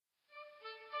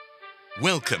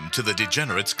Welcome to the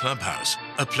Degenerates Clubhouse,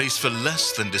 a place for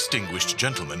less than distinguished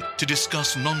gentlemen to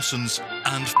discuss nonsense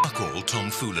and fuck-all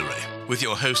tomfoolery, with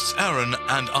your hosts Aaron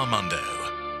and Armando.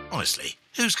 Honestly,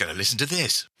 who's going to listen to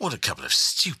this? What a couple of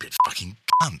stupid fucking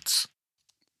cunts.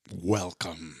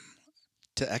 Welcome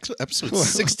to episode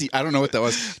 60. I don't know what that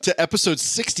was. To episode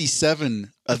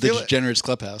 67 of the Degenerates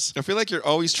Clubhouse. I feel like you're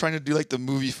always trying to do like the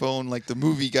movie phone, like the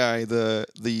movie guy, the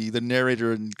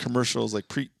narrator in commercials, like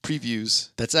previews.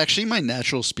 That's actually my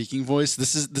natural speaking voice.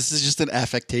 This is just an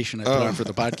affectation I put on for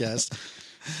the podcast.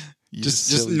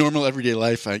 just normal everyday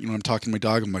life. I'm talking to my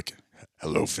dog. I'm like,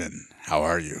 "Hello, Finn. How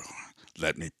are you?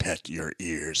 Let me pet your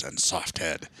ears and soft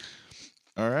head."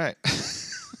 All right.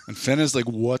 And Finn is like,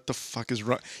 "What the fuck is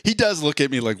wrong?" He does look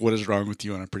at me like, "What is wrong with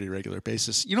you?" on a pretty regular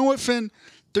basis. You know what, Finn?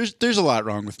 There's a lot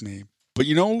wrong with me. But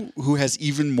you know who has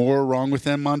even more wrong with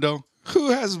him, Mondo?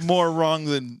 Who has more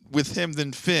wrong with him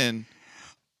than Finn?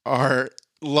 Our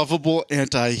lovable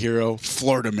anti-hero,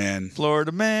 Florida Man.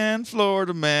 Florida Man,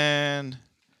 Florida Man.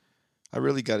 I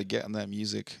really got to get on that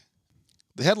music.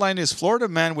 The headline is Florida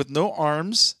Man with no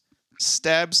arms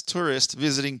stabs tourist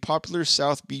visiting popular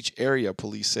South Beach area,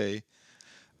 police say.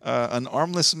 An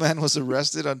armless man was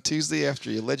arrested on Tuesday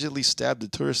after he allegedly stabbed a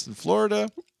tourist in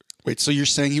Florida. Wait, so you're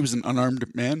saying he was an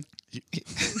unarmed man?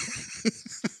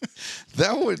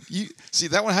 That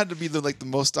one had to be the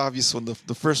most obvious one, the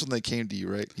first one that came to you,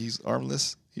 right? He's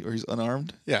armless or he's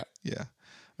unarmed? Yeah. Yeah.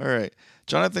 All right.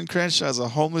 Jonathan Crenshaw is a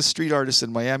homeless street artist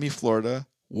in Miami, Florida.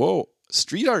 Whoa,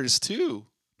 street artist too,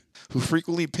 who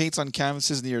frequently paints on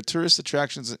canvases near tourist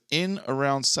attractions in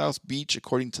around South Beach,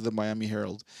 according to the Miami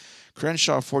Herald.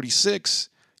 Crenshaw, 46,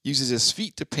 uses his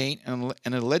feet to paint and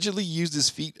allegedly used his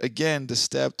feet again to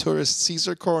stab tourist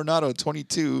Cesar Coronado,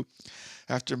 22,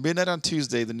 after midnight on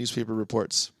Tuesday, the newspaper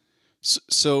reports.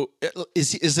 So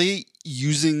is he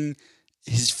using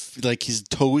his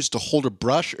toes to hold a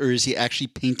brush, or is he actually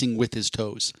painting with his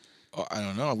toes? Oh, I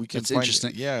don't know. That's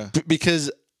interesting. Yeah. Because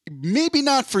maybe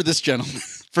not for this gentleman,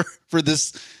 for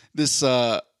this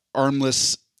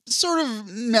armless, sort of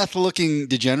meth-looking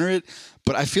degenerate,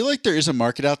 but I feel like there is a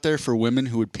market out there for women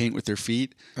who would paint with their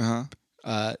feet.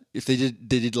 If they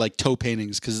did like toe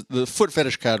paintings, because the foot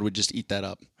fetish crowd would just eat that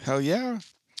up. Hell yeah.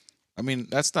 I mean,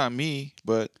 that's not me,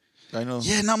 but I know.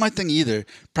 Yeah, not my thing either.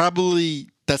 Probably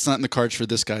that's not in the cards for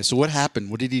this guy. So what happened?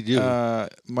 What did he do?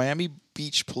 Miami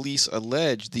Beach police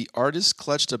allege the artist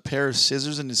clutched a pair of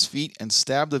scissors in his feet and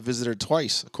stabbed the visitor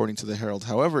twice, according to the Herald.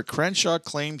 However, Crenshaw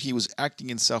claimed he was acting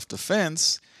in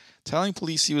self-defense, telling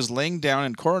police he was laying down,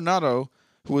 and Coronado,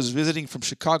 who was visiting from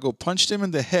Chicago, punched him in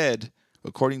the head,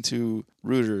 according to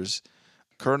Reuters.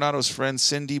 Coronado's friend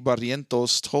Cindy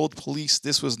Barrientos told police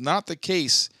this was not the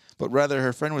case, but rather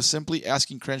her friend was simply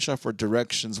asking Crenshaw for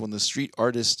directions when the street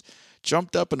artist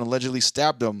jumped up and allegedly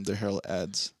stabbed him, the Herald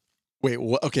adds. Wait,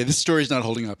 okay, this story's not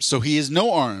holding up. So he has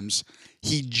no arms.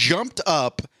 He jumped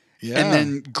up and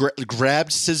then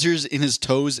grabbed scissors in his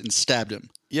toes and stabbed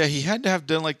him. Yeah, he had to have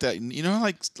done like that. You know how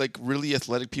like really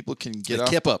athletic people can get a off?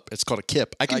 Kip up. It's called a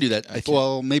kip. I can do that.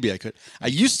 Well, maybe I could. I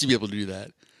used to be able to do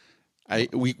that.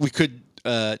 We could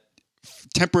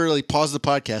temporarily pause the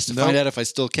podcast to find out if I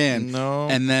still can. No.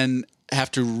 And then have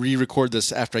to re-record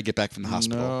this after I get back from the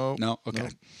hospital. No? Okay. No.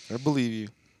 I believe you.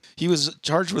 He was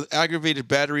charged with aggravated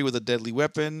battery with a deadly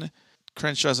weapon.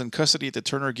 Crenshaw's in custody at the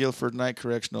Turner Guilford Night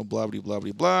Correctional, blah, blah, blah,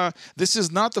 blah, blah. This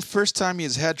is not the first time he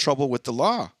has had trouble with the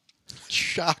law.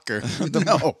 Shocker.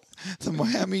 The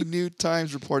Miami New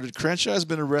Times reported Crenshaw has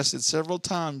been arrested several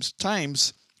times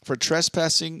for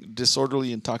trespassing,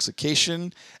 disorderly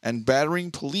intoxication, and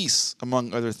battering police,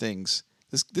 among other things.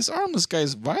 This armless guy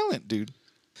is violent, dude.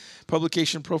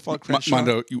 Publication profile Crenshaw.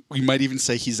 Mondo, you might even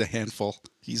say he's a handful.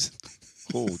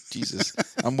 Oh, Jesus.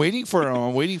 I'm waiting for him.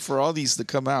 I'm waiting for all these to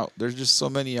come out. There's just so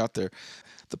many out there.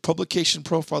 The publication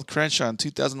profiled Crenshaw in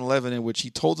 2011, in which he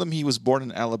told them he was born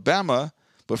in Alabama,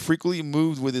 but frequently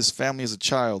moved with his family as a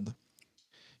child.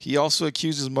 He also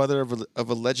accused his mother of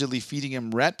allegedly feeding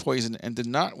him rat poison and did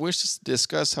not wish to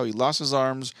discuss how he lost his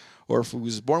arms or if he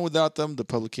was born without them, the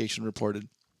publication reported.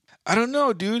 I don't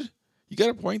know, dude. You got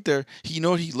a point there. You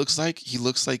know what he looks like? He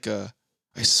looks like I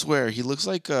swear, he looks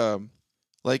like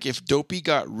if Dopey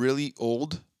got really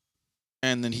old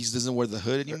and then he doesn't wear the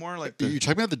hood anymore. You're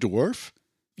talking about the dwarf?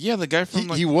 Yeah, the guy from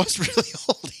he was really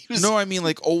old. No, I mean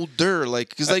older,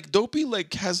 because Dopey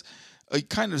has a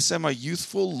kind of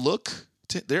semi-youthful look.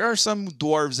 There are some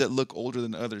dwarves that look older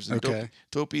than others. And okay.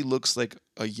 Dopey looks like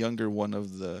a younger one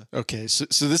of the. Okay, so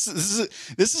this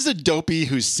is a Dopey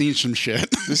who's seen some shit.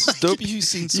 This is Dopey who's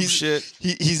seen some shit.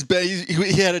 He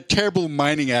had a terrible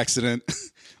mining accident.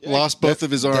 Lost both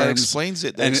of his arms. That explains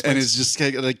it. And is just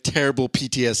like terrible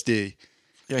PTSD.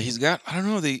 Yeah, he's got. I don't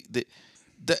know.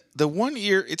 The one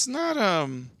ear. It's not.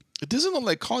 It doesn't look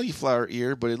like cauliflower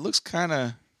ear, but it looks kind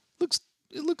of looks.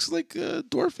 It looks like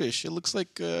dwarfish. It looks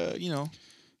like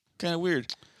kind of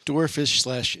weird.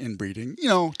 Dwarfish / inbreeding.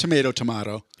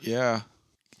 Tomato. Yeah.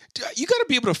 You got to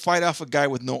be able to fight off a guy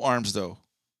with no arms, though.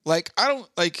 Like I don't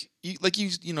like you. Like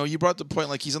you brought the point.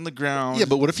 Like he's on the ground. Yeah,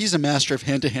 but what if he's a master of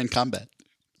hand-to-hand combat?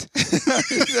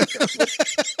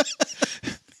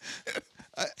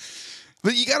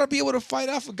 But you got to be able to fight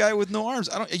off a guy with no arms.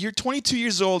 You're 22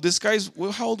 years old. This guy's.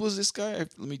 Well, how old was this guy?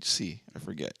 Let me see. I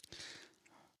forget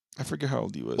how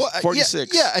old he was. Well,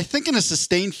 46. Yeah, I think in a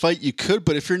sustained fight you could,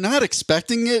 but if you're not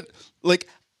expecting it, like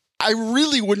I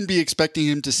really wouldn't be expecting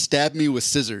him to stab me with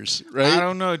scissors, right? I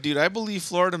don't know, dude. I believe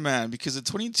Florida man because a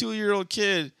 22-year-old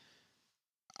kid.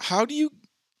 How do you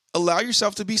allow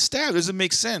yourself to be stabbed? It doesn't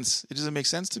make sense. It doesn't make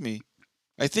sense to me.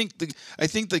 I think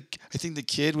the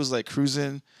kid was like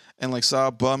cruising and like saw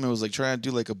a bum and was like trying to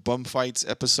do like a bum fights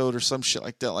episode or some shit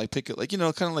like that. Like pick it, like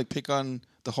kind of like pick on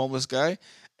the homeless guy.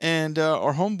 And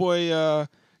our homeboy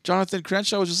Jonathan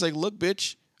Crenshaw was just like, "Look,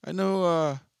 bitch, I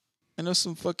know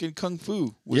some fucking kung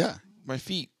fu with my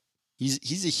feet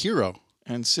He's a hero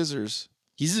and scissors.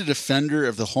 He's a defender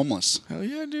of the homeless. Hell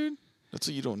yeah, dude. That's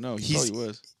what you don't know. He probably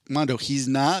was. Mondo, he's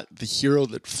not the hero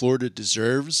that Florida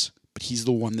deserves, but he's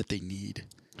the one that they need.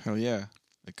 Hell yeah.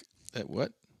 Like that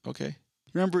what? Okay.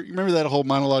 Remember that whole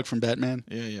monologue from Batman?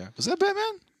 Yeah. Was that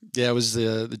Batman? Yeah, it was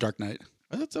the Dark Knight.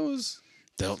 I thought that was.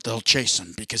 They'll chase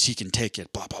him because he can take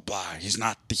it. Blah blah blah. He's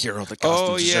not the hero that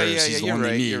Gotham deserves. He's the You're one right.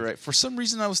 they need. You're right. For some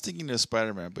reason, I was thinking of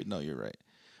Spider-Man, but no, you're right.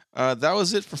 That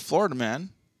was it for Florida Man.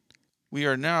 We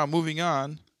are now moving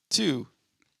on to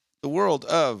the world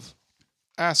of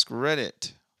Ask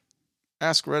Reddit.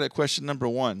 Ask Reddit question number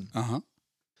 1.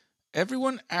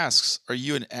 Everyone asks, "Are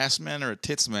you an ass man or a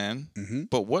tits man?" Mm-hmm.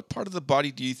 But what part of the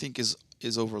body do you think is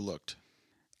overlooked?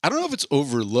 I don't know if it's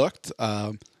overlooked,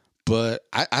 but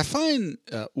I find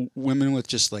women with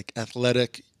just like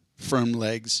athletic, firm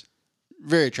legs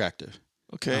very attractive.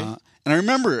 Okay. And I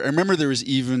remember there was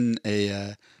even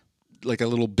a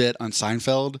little bit on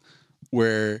Seinfeld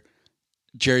where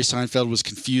Jerry Seinfeld was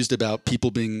confused about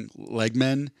people being leg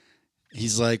men.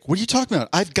 He's like, "What are you talking about?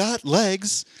 I've got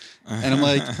legs." And I'm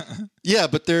like, "Yeah,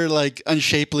 but they're like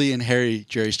unshapely and hairy,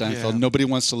 Jerry Seinfeld. Yeah. Nobody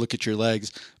wants to look at your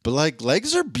legs. But like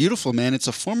legs are beautiful, man. It's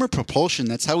a form of propulsion.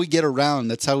 That's how we get around.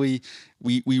 That's how we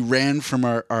ran from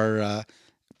our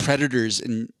predators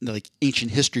in like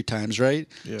ancient history times, right?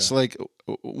 Yeah. So like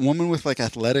a woman with like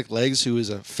athletic legs who is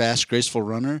a fast, graceful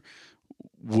runner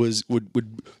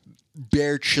would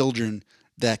bear children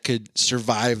that could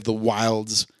survive the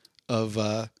wilds of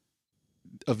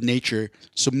nature.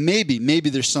 So maybe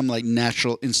there's some like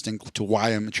natural instinct to why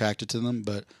I'm attracted to them,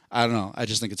 but I don't know. I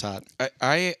just think it's hot.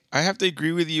 I have to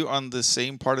agree with you on the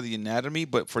same part of the anatomy,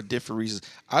 but for different reasons.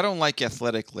 I don't like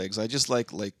athletic legs. I just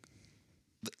like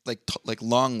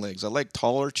long legs. I like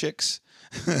taller chicks.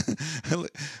 I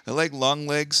like long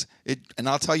legs. And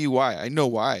I'll tell you why. I know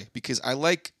why. Because I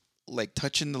like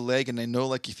touching the leg, and I know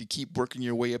like if you keep working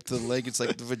your way up to the leg, it's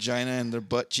like the vagina and their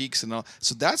butt cheeks and all.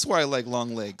 So that's why I like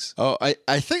long legs. Oh, I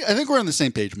think we're on the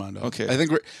same page, Mondo. Okay. I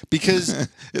think we're because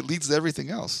it leads to everything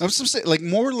else. I was supposed to say like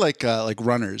more like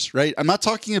runners, right? I'm not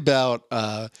talking about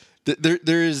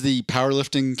there is the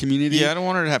powerlifting community. Yeah, I don't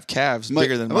want her to have calves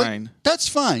bigger than mine. That's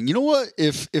fine. You know what?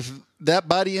 If that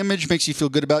body image makes you feel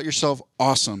good about yourself,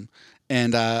 awesome.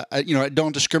 And I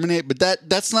don't discriminate, but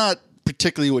that's not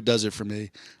particularly what does it for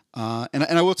me. And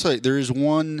I will tell you, there is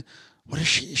one. What is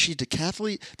she? Is she a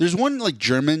decathlete? There's one like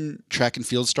German track and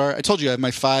field star. I told you I have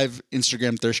my 5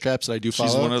 Instagram thirst traps that I do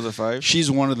follow. She's one of the 5.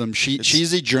 She's one of them.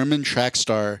 She's a German track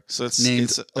star. So it's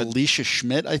named Alicia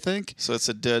Schmidt, I think. So it's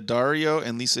Dario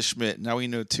and Lisa Schmidt. Now we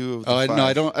know 2 of the 5. No,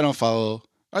 I don't follow.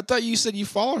 I thought you said you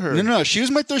follow her. No. She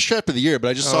was my thirst trap of the year, but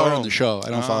I just saw her on the show. I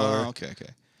don't follow her. Okay.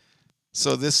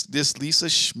 So this Lisa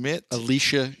Schmidt,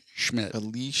 Alicia Schmidt.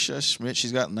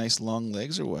 She's got nice long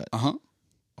legs or what? Uh-huh.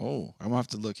 Oh, I'm gonna have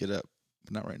to look it up.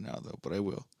 Not right now though, but I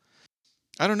will.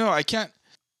 I don't know. I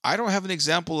don't have an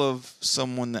example of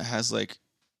someone that has like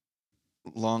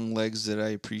long legs that I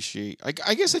appreciate. I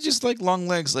guess I just like long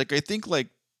legs. Like I think like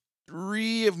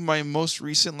 3 of my most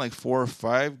recent like 4 or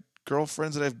 5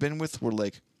 girlfriends that I've been with were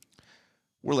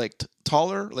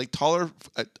taller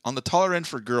on the taller end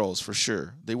for girls for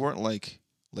sure. They weren't like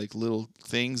little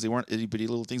things. They weren't itty bitty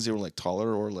little things. They were like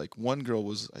taller, or like one girl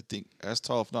was I think as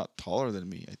tall if not taller than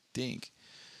me. I think,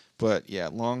 but yeah,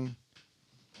 long.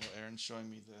 Oh, Aaron's showing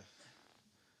me the.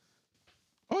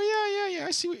 Oh yeah.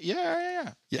 I see.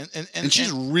 Yeah. And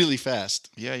she's really fast.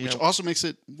 Yeah. Which also makes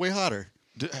it way hotter.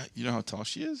 You know how tall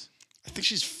she is? I think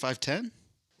she's 5'10".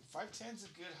 5'10's a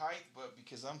good height, but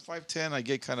because I'm 5'10, I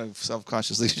get kind of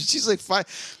self-conscious. Like, she's like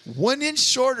 1 inch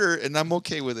shorter, and I'm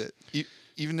okay with it.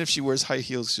 Even if she wears high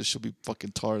heels, she'll be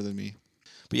fucking taller than me.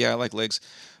 But yeah, I like legs.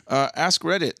 Ask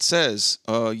Reddit says,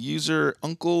 user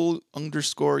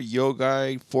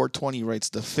uncle_yoguy 420 writes,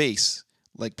 the face.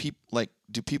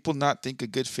 Do people not think a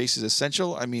good face is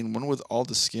essential? I mean, one with all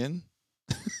the skin.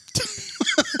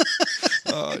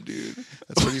 Oh, dude,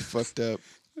 that's pretty fucked up.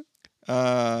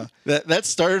 That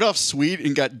started off sweet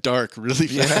and got dark really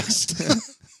fast.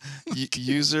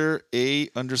 User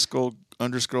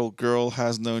A__ girl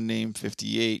has no name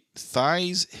 58.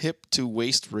 Thighs hip to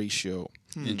waist ratio.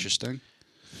 Interesting.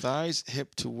 Thighs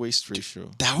hip to waist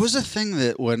ratio. That was a thing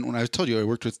that when I told you I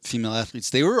worked with female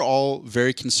athletes, they were all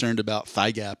very concerned about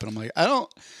thigh gap, and I'm like, I'm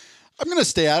gonna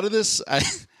stay out of this. I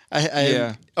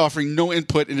am offering no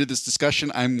input into this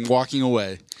discussion. I'm walking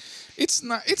away. It's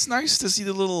nice to see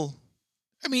the little.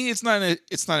 I mean, it's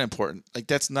not important. Like,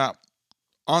 that's not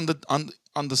on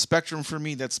the spectrum for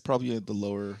me. That's probably the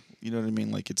lower. You know what I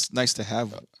mean? Like, it's nice to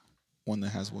have one that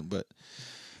has one, but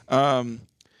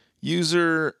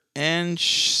user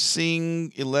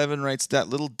Ansing11 writes, that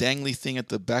little dangly thing at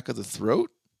the back of the throat.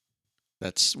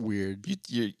 That's weird.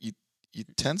 You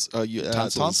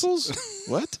tonsils?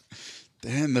 What?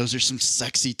 Damn, those are some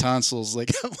sexy tonsils. Like,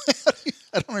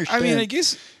 I don't understand. I mean, I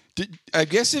guess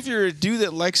if you're a dude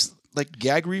that likes like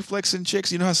gag reflex in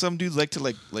chicks, you know how some dudes like to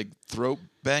like throat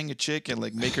bang a chick and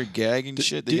like make her gag and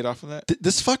shit. They get off of that.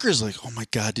 This fucker's like, oh my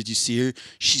god, did you see her?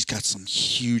 She's got some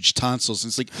huge tonsils. And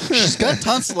it's like, she's got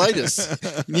tonsillitis.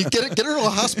 You get her to a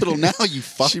hospital now. You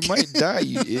fuck. She might die.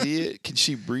 You idiot. Can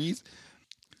she breathe?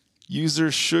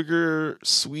 User Sugar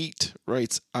Sweet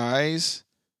writes, eyes.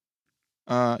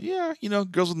 Yeah,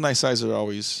 girls with nice eyes are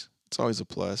always a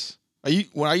plus.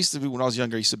 When I was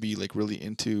younger, I used to be like really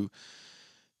into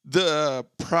the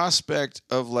prospect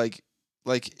of like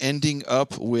ending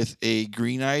up with a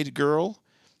green-eyed girl,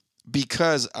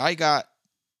 because I got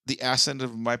the ass end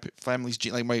of my family's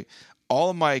gene. Like all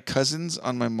of my cousins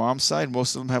on my mom's side,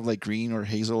 most of them have like green or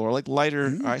hazel or like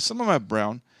lighter eyes. Some of them have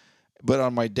brown, but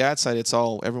on my dad's side,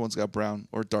 everyone's got brown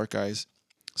or dark eyes.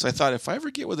 So I thought, if I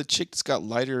ever get with a chick that's got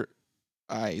lighter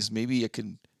eyes, maybe I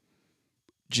can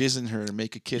jizz in her and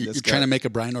make a kid. You're trying to make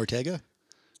a Brian Ortega?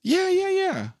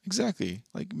 Yeah, exactly.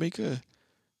 Like, make a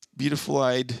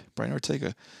beautiful-eyed Brian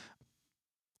Ortega.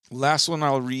 Last one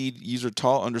I'll read. User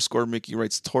tall_Mickey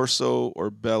writes, torso or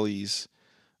bellies.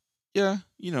 Yeah,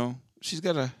 she's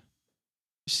got a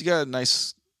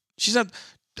nice. She's not.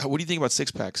 What do you think about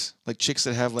six packs? Like chicks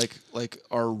that have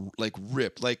are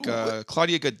ripped, like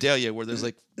Claudia Gadelha, where there's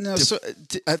like. No, so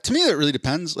to me that really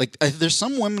depends. Like, there's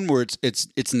some women where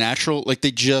it's natural, like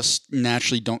they just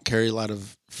naturally don't carry a lot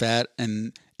of fat,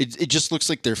 and it just looks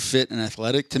like they're fit and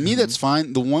athletic. To me, that's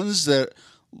fine. The ones that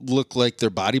look like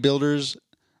they're bodybuilders,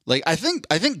 like I think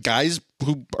guys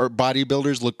who are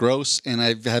bodybuilders look gross, and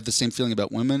I've had the same feeling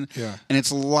about women. Yeah, and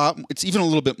it's even a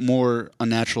little bit more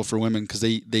unnatural for women because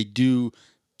they do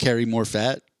carry more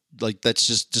fat. Like, that's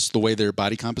just the way their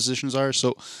body compositions are.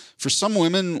 So for some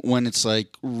women, when it's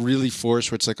like really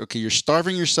forced, where it's like, okay, you're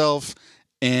starving yourself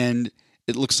and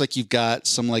it looks like you've got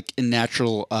some like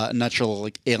natural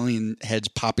like alien heads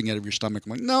popping out of your stomach,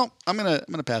 I'm like, no, I'm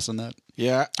gonna pass on that.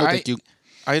 Yeah, Thank you.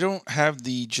 I don't have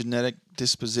the genetic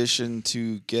disposition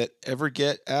to ever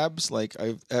get abs. Like,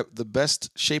 the best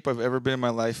shape I've ever been in my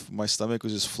life, my stomach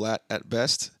was just flat at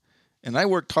best, and I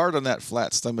worked hard on that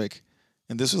flat stomach.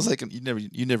 And this was like,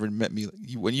 you never met me.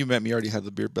 When you met me, I already had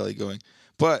the beer belly going.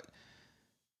 But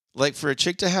like, for a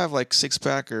chick to have like six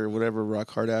pack or whatever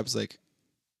rock hard abs, like,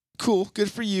 cool,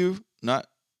 good for you. Not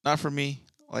for me.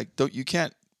 Like, you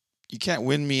can't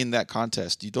win me in that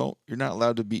contest. You're not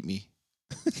allowed to beat me.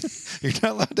 You're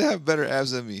not allowed to have better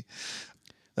abs than me.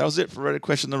 That was it for Reddit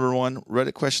question number 1.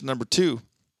 Reddit question number 2.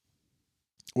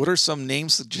 What are some name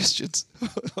suggestions?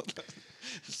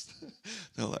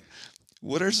 Hold on.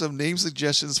 What are some name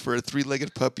suggestions for a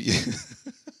 3-legged puppy?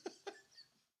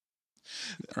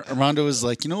 Armando was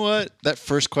like, you know what? That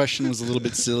first question was a little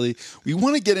bit silly. We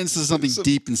want to get into something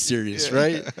deep and serious,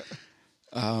 right?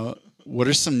 What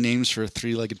are some names for a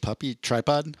 3-legged puppy?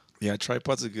 Tripod? Yeah,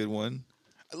 tripod's a good one.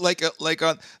 Like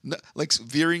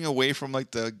veering away from like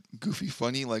the goofy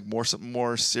funny, like something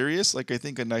more serious. Like, I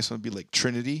think a nice one would be like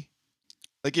Trinity.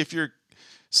 Like, if you're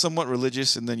somewhat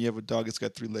religious and then you have a dog that's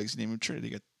got 3 legs, you name him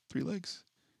Trinity. Got 3 legs.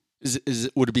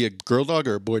 Would it be a girl dog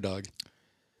or a boy dog?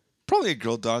 Probably a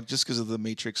girl dog, just because of the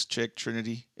Matrix chick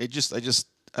Trinity. I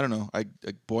don't know. A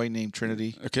boy named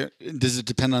Trinity. Okay. Does it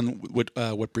depend on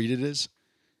what breed it is?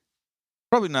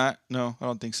 Probably not. No, I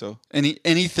don't think so. Any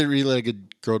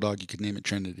 3-legged girl dog, you could name it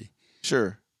Trinity.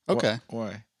 Sure. Okay.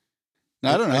 Why?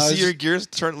 I don't know. I see was- your gears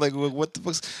turn like, what the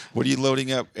fuck's? What are you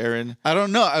loading up, Aaron? I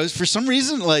don't know. I was for some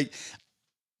reason like,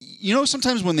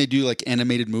 sometimes when they do like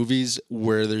animated movies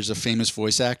where there's a famous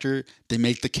voice actor, they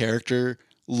make the character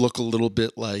look a little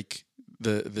bit like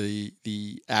the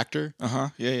actor.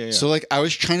 Yeah. So like I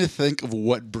was trying to think of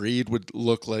what breed would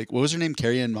look like. What was her name?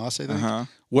 Carrie Ann Moss, I think.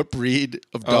 What breed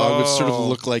of dog would sort of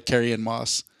look like Carrie Ann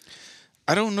Moss?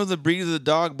 I don't know the breed of the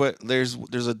dog, but there's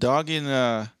a dog in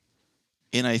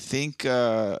I think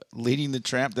Lady and the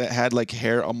Tramp that had like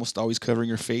hair almost always covering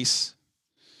her face.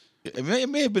 It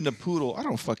may have been a poodle. I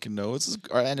don't fucking know. It's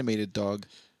an animated dog.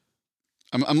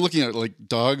 I'm looking at like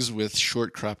dogs with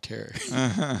short cropped hair.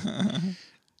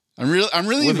 I'm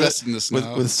really invested in this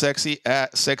now. With sexy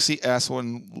ass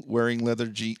one wearing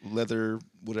leather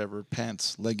whatever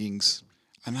pants, leggings.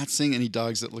 I'm not seeing any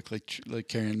dogs that look like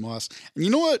Carrie Ann Moss. And you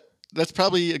know what? That's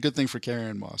probably a good thing for Carrie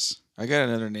Ann Moss. I got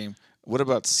another name. What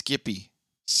about Skippy?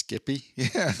 Skippy?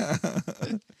 Yeah.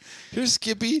 Here's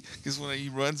Skippy, because when he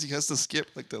runs, he has to skip.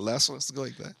 Like the last one has to go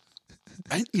like that.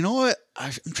 You know what?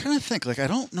 I'm trying to think. Like, I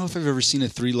don't know if I've ever seen a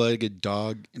 3-legged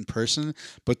dog in person,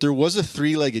 but there was a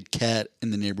 3-legged cat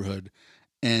in the neighborhood,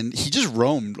 and he just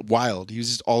roamed wild. He was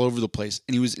just all over the place,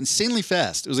 and he was insanely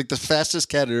fast. It was like the fastest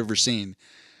cat I'd ever seen.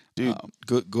 Dude,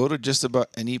 go to just about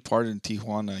any part in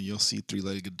Tijuana, you'll see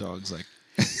 3-legged dogs. Like,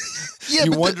 Yeah,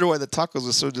 you wonder why the tacos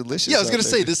are so delicious. Yeah, I was out gonna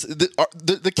there. say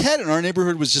the cat in our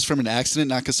neighborhood was just from an accident,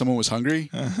 not because someone was hungry.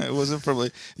 It wasn't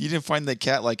probably. You didn't find that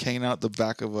cat like hanging out the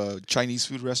back of a Chinese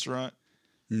food restaurant.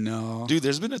 No, Dude,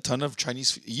 there's been a ton of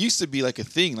Chinese. It used to be like a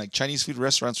thing. Like Chinese food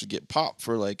restaurants would get popped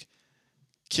for like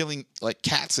killing like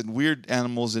cats and weird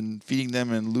animals and feeding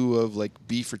them in lieu of like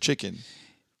beef or chicken.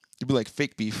 It'd be like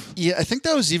fake beef. Yeah, I think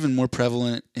that was even more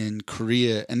prevalent in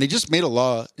Korea, and they just made a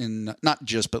law in not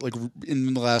just, but like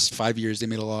in the last 5 years, they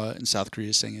made a law in South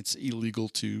Korea saying it's illegal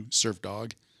to serve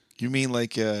dog. You mean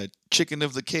like Chicken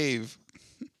of the Cave?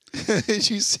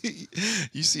 you see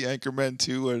Anchorman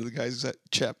 2, where the guy's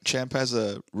Champ has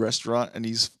a restaurant and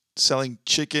he's selling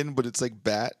chicken, but it's like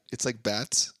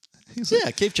bats. He's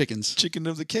like, Cave chickens. Chicken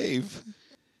of the Cave.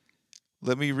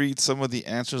 Let me read some of the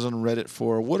answers on Reddit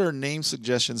for what are name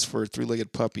suggestions for a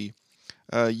 3-legged puppy.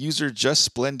 User Just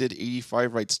Splendid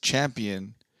 85 writes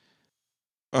champion.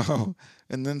 Oh,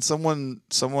 and then someone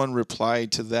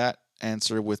replied to that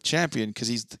answer with champion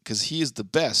because he is the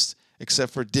best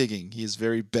except for digging. He is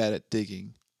very bad at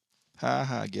digging.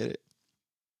 Ha, get it.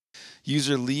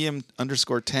 User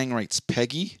Liam_Tang writes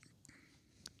Peggy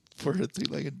for a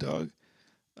 3-legged dog.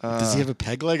 Does he have a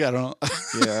peg leg? I don't.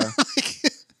 Yeah.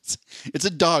 It's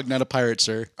a dog, not a pirate,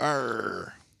 sir.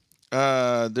 Arr.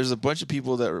 There's a bunch of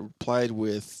people that replied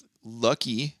with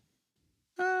Lucky.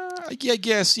 I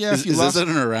guess, yeah. Is this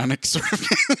an ironic sort of?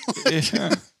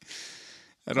 Yeah.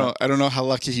 I don't know how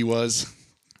lucky he was.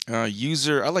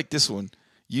 User, I like this one.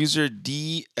 User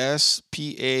DSPAHT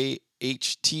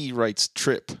writes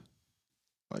Trip.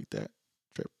 I like that.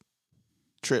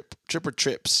 Trip or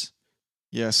Trips.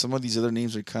 Yeah, some of these other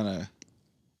names are kind of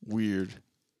weird.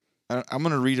 I'm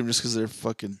gonna read them just because they're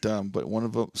fucking dumb. But one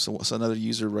of them, so another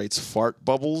user writes Fart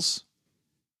Bubbles.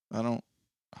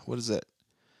 What is that?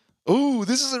 Oh,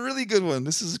 this is a really good one.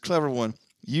 This is a clever one.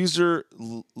 User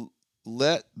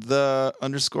let the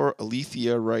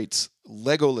 _Alethea writes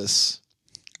Legolas.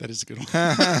 That is a good one.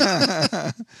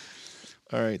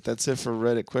 All right, that's it for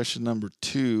Reddit. Question number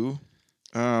 2.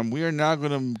 We are now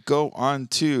going to go on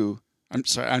to. I'm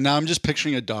sorry. I'm just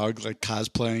picturing a dog like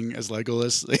cosplaying as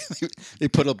Legolas. They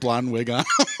put a blonde wig on.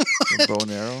 A bow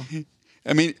and arrow.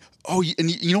 I mean, and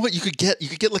you know what? You could get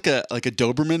like a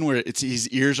Doberman where his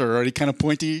ears are already kind of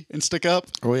pointy and stick up.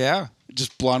 Oh yeah,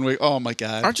 just blonde wig. Oh my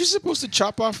god! Aren't you supposed to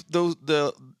chop off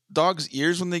the dog's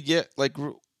ears when they get like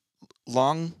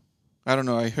long? I don't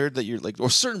know. I heard that you're like, or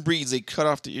certain breeds they cut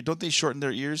off the ear. Don't they shorten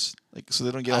their ears like so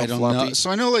they don't get all floppy? Know. So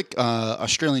I know like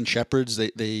Australian Shepherds,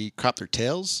 they crop their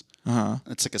tails.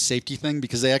 It's like a safety thing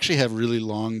because they actually have really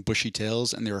long, bushy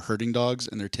tails, and they were herding dogs,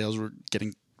 and their tails were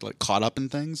getting like caught up in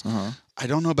things. I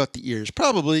don't know about the ears.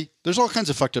 Probably there's all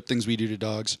kinds of fucked up things we do to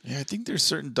dogs. Yeah, I think there's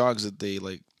certain dogs that they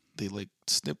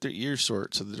snip their ears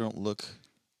short so they don't look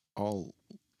all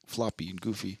floppy and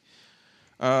goofy.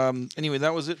 Anyway,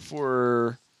 that was it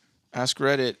for Ask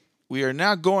Reddit. We are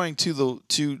now going to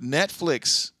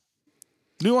Netflix.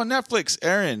 New on Netflix,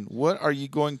 Aaron, what are you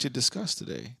going to discuss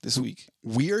this week?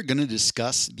 We are going to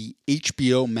discuss the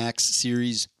HBO Max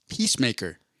series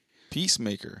Peacemaker.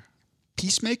 Peacemaker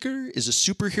is a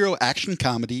superhero action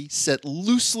comedy set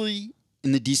loosely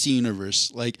in the DC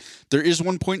universe. Like, there is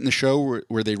one point in the show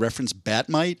where they reference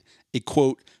Batmite, a,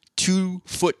 quote,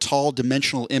 2-foot-tall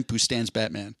dimensional imp who stands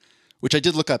Batman, which I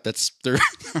did look up. That's their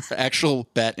actual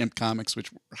Bat Imp comics,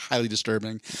 which were highly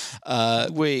disturbing.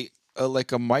 Wait,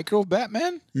 like a micro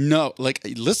Batman? No, like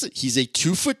listen, he's a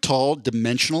 2 foot tall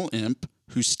dimensional imp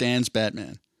who stands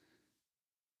Batman.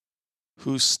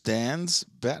 Who stands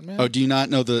Batman? Oh, do you not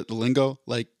know the lingo?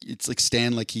 Like it's like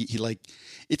Stan, like he like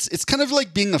it's kind of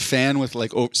like being a fan with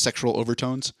like sexual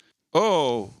overtones.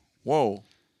 Oh, whoa.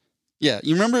 Yeah,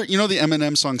 you remember the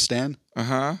Eminem song Stan?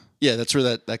 Uh-huh. Yeah, that's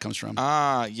where that comes from.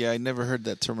 Ah, yeah, I never heard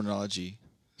that terminology.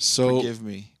 So Forgive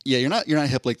me. yeah, you're not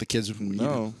hip like the kids.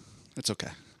 No. That's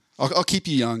okay. I'll keep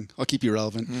you young. I'll keep you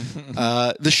relevant.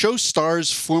 The show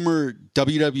stars former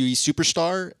WWE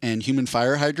superstar and human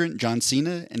fire hydrant John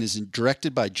Cena and is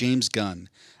directed by James Gunn.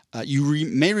 You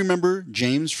may remember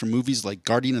James from movies like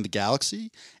Guardian of the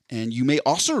Galaxy, and you may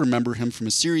also remember him from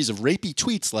a series of rapey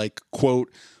tweets like,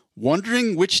 quote,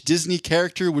 wondering which Disney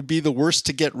character would be the worst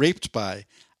to get raped by.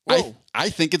 I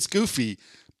think it's Goofy,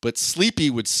 but Sleepy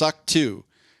would suck too.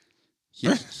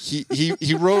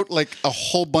 He wrote like a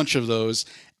whole bunch of those.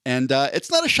 And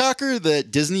it's not a shocker that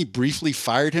Disney briefly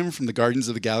fired him from the Guardians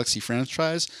of the Galaxy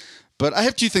franchise, but I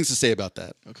have 2 things to say about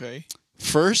that. Okay.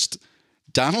 First,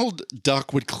 Donald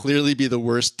Duck would clearly be the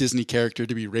worst Disney character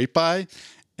to be raped by.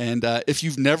 And if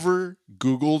you've never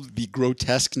Googled the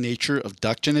grotesque nature of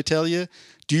duck genitalia,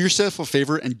 do yourself a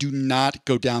favor and do not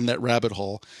go down that rabbit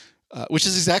hole. Which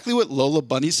is exactly what Lola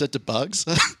Bunny said to Bugs.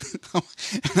 And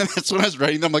that's when I was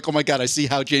writing them. I'm like, oh my God, I see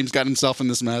how James got himself in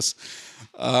this mess.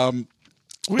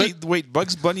 Wait,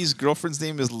 Bugs Bunny's girlfriend's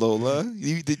name is Lola?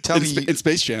 They tell me In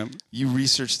Space Jam. you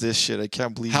researched this shit. I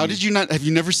can't believe How did you not? Have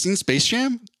you never seen Space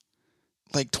Jam?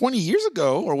 Like 20 years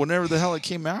ago or whenever the hell it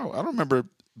came out. I don't remember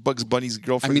Bugs Bunny's I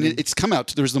girlfriend. mean, it's come out.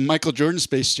 There was the Michael Jordan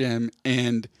Space Jam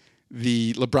and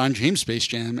the LeBron James Space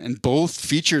Jam, and both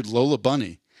featured Lola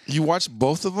Bunny. You watched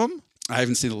both of them? I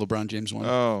haven't seen the LeBron James one.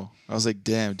 Oh, I was like,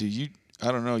 damn, dude,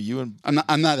 I don't know, you and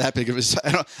I'm not that big of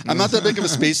I'm not that big of a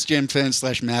Space Jam fan /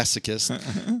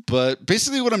 masochist. But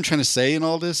basically, what I'm trying to say in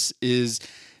all this is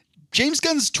James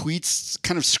Gunn's tweets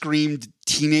kind of screamed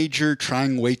teenager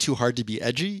trying way too hard to be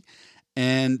edgy,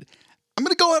 and I'm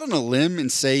going to go out on a limb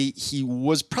and say he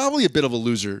was probably a bit of a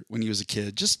loser when he was a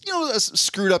kid. Just a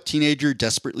screwed up teenager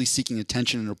desperately seeking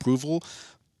attention and approval.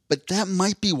 But that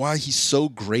might be why he's so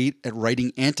great at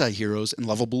writing anti-heroes and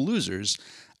lovable losers.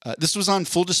 This was on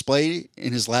full display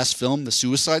in his last film, The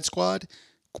Suicide Squad.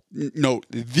 No,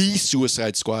 The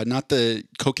Suicide Squad, not the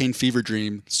Cocaine Fever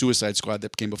Dream Suicide Squad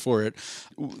that came before it.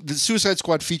 The Suicide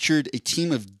Squad featured a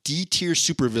team of D-tier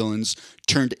supervillains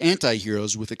turned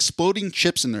anti-heroes with exploding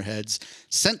chips in their heads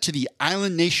sent to the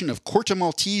island nation of Corto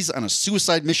Maltese on a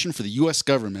suicide mission for the U.S.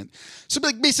 government. So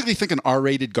basically think an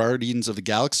R-rated Guardians of the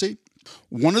Galaxy.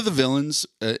 One of the villains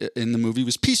in the movie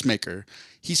was Peacemaker.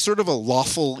 He's sort of a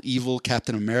lawful evil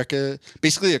Captain America,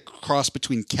 basically a cross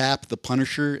between Cap, the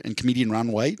Punisher, and comedian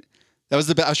Ron White. That was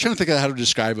I was trying to think of how to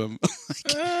describe him.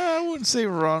 I wouldn't say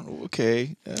Ron.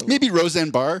 Okay, maybe Roseanne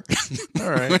Barr.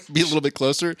 All right, be a little bit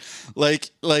closer.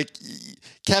 Like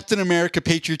Captain America,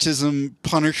 patriotism,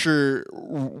 Punisher,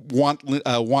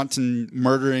 wanton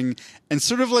murdering, and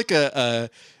sort of like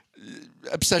a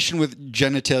obsession with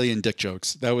genitalia and dick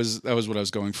jokes. That was what I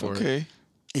was going for. Okay.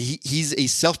 He's a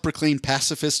self-proclaimed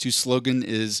pacifist whose slogan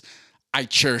is, I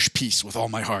cherish peace with all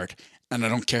my heart, and I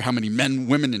don't care how many men,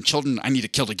 women, and children I need to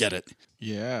kill to get it.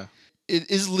 Yeah. It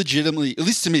is legitimately, at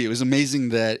least to me, it was amazing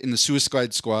that in the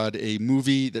Suicide Squad, a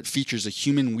movie that features a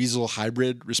human weasel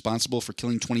hybrid responsible for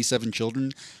killing 27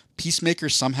 children, Peacemaker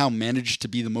somehow managed to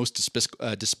be the most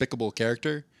despicable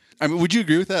character. I mean, would you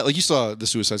agree with that? Like, you saw the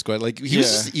Suicide Squad. Like, he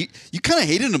was just, you kind of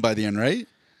hated him by the end, right?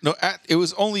 No, it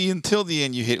was only until the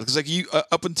end you hate it. Because, like, you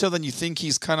up until then, you think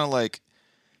he's kind of like,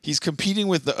 he's competing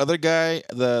with the other guy,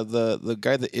 the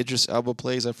guy that Idris Elba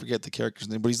plays. I forget the character's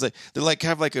name. But he's like, they like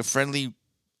have like a friendly,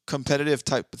 competitive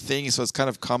type of thing. So it's kind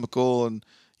of comical. And,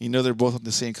 they're both on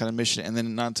the same kind of mission. And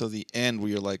then not until the end where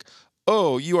you're like,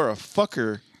 oh, you are a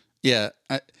fucker. Yeah.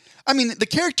 I mean, the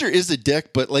character is a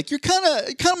dick, but like you're kind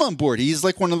of on board. He's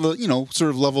like one of the sort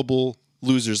of lovable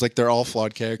losers. Like they're all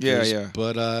flawed characters. Yeah.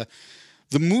 But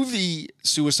the movie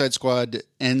Suicide Squad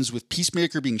ends with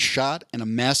Peacemaker being shot and a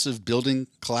massive building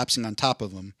collapsing on top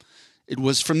of him. It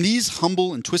was from these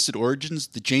humble and twisted origins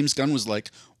that James Gunn was like,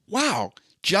 "Wow,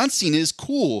 John Cena is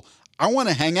cool. I want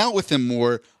to hang out with him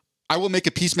more. I will make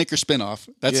a Peacemaker spinoff."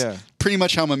 That's pretty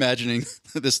much how I'm imagining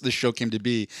this show came to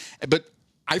be. But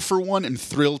I, for one, am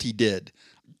thrilled he did.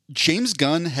 James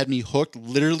Gunn had me hooked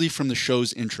literally from the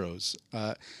show's intros.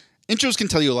 Intros can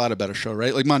tell you a lot about a show,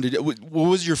 right? Like, Mondo, what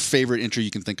was your favorite intro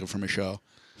you can think of from a show?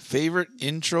 Favorite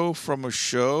intro from a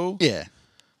show? Yeah.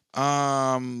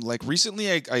 Like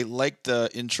recently, I liked the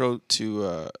intro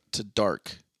to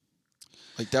Dark.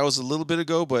 Like that was a little bit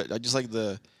ago, but I just like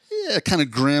the kind of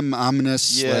grim,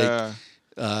 ominous,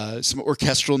 some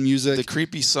orchestral music. the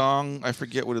creepy song. I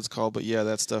forget what it's called, but yeah,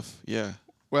 that stuff. Yeah,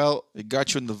 Well, it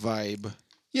got you in the vibe.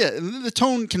 yeah, the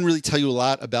tone can really tell you a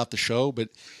lot about the show, but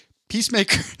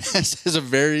Peacemaker has a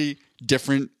very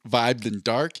different vibe than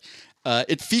Dark.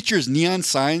 It features neon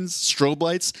signs, strobe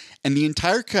lights, and the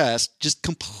entire cast just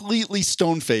completely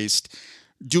stone-faced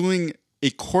doing a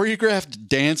choreographed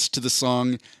dance to the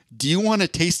song "Do You Want to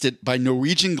Taste It" by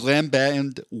Norwegian glam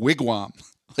band Wigwam.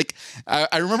 Like,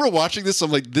 I remember watching this,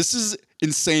 I'm like, this is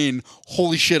insane.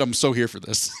 Holy shit, I'm so here for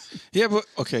this. Yeah, but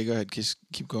okay, go ahead.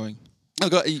 Keep going. I'll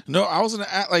go, No, I was gonna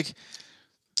act like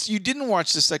so you didn't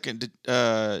watch the second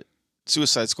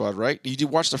Suicide Squad, right? You did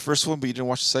watch the first one, but you didn't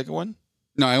watch the second one.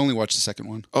 no, I only watched the second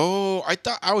one. Oh, I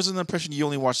thought I was in the impression you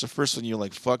only watched the first one. You're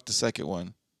like, fuck the second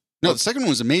one. No, the second one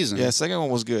was amazing. Yeah, the second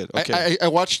one was good. Okay. I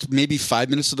watched maybe 5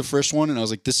 minutes of the first one, and I was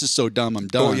like, this is so dumb. I'm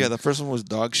done. Oh yeah, the first one was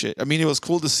dog shit. I mean, it was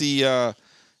cool to see.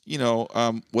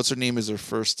 What's her name is her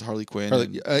first Harley Quinn.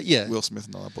 And yeah. Will Smith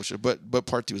and all that bullshit. But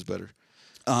part 2 was better.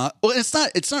 Well, it's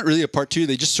not really a part 2.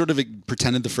 They just sort of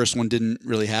pretended the first one didn't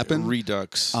really happen.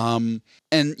 Redux. And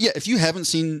yeah, if you haven't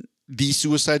seen The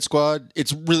Suicide Squad,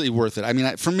 it's really worth it. I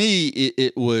mean, for me,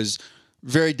 it was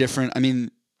very different. I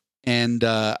mean, and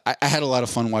I had a lot of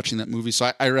fun watching that movie,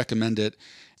 so I recommend it.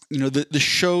 You know, the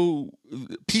show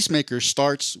Peacemaker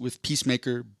starts with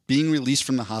Peacemaker being released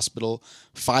from the hospital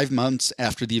 5 months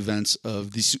after the events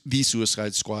of the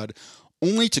Suicide Squad,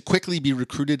 only to quickly be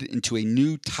recruited into a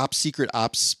new top secret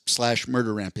ops /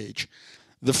 murder rampage.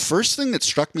 The first thing that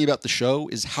struck me about the show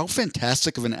is how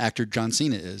fantastic of an actor John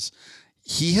Cena is.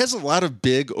 He has a lot of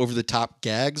big, over-the-top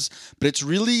gags, but it's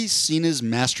really Cena's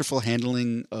masterful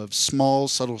handling of small,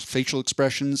 subtle facial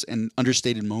expressions and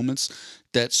understated moments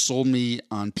that sold me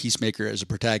on Peacemaker as a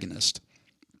protagonist.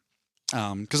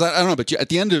 Because I don't know, but at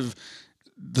the end of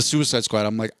the Suicide Squad,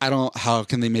 I'm like, how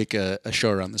can they make a show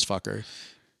around this fucker?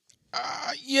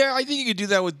 Yeah, I think you could do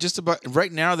that with just about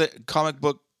right now that comic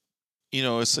book,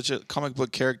 is such a comic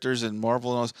book characters and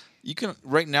Marvel and all this, you can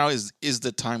right now is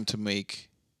the time to make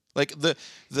like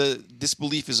the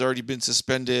disbelief has already been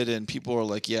suspended and people are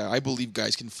like, yeah, I believe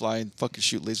guys can fly and fucking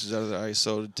shoot lasers out of their eyes.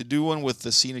 So to do one with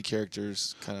the Cena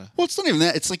characters kind of Well, it's not even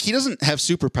that. It's like he doesn't have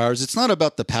superpowers. It's not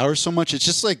about the power so much. It's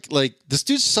just like this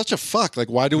dude's such a fuck. Like,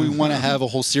 why do we want to have a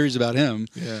whole series about him?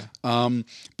 Yeah.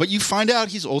 But you find out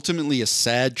he's ultimately a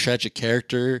sad, tragic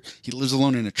character. He lives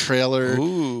alone in a trailer.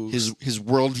 Ooh. His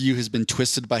worldview has been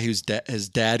twisted by his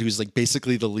dad, who's like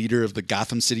basically the leader of the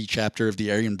Gotham City chapter of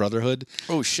the Aryan Brotherhood.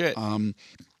 Oh shit.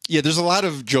 Yeah, there's a lot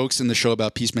of jokes in the show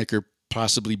about Peacemaker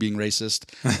possibly being racist.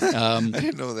 I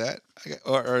didn't know that.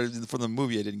 Or from the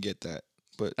movie, I didn't get that.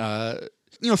 But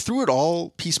through it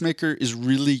all, Peacemaker is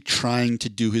really trying to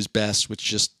do his best, which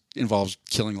just involves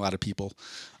killing a lot of people.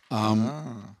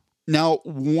 Now,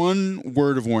 one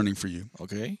word of warning for you.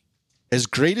 Okay. As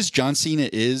great as John Cena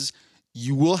is,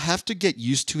 you will have to get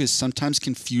used to his sometimes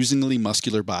confusingly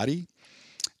muscular body.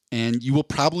 And you will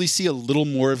probably see a little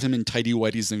more of him in tighty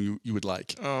whities than you would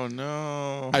like. Oh,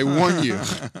 no. I warn you.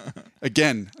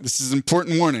 Again, this is an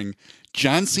important warning.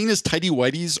 John Cena's tighty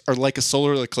whities are like a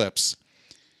solar eclipse.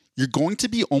 You're going to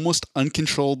be almost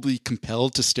uncontrollably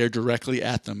compelled to stare directly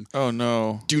at them. Oh,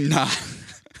 no. Do not,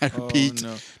 I repeat,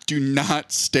 no. do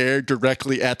not stare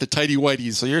directly at the tighty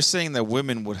whities. So you're saying that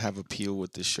women would have appeal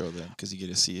with this show then because you get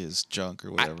to see his junk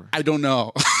or whatever? I don't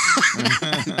know.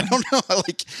 I don't know.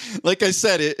 Like I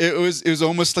said, it was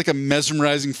almost like a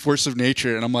mesmerizing force of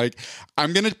nature, and I'm like,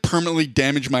 I'm gonna permanently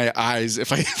damage my eyes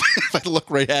if I look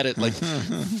right at it, like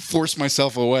force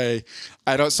myself away.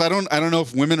 I don't know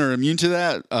if women are immune to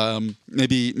that.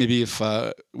 Maybe if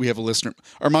we have a listener,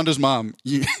 Armando's mom,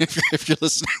 if you're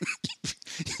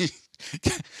listening,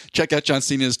 check out John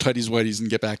Cena's Tighties Whities and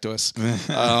get back to us.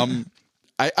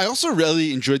 I also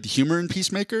really enjoyed the humor in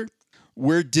Peacemaker.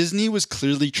 Where Disney was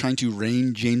clearly trying to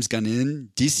rein James Gunn in,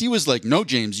 DC was like, no,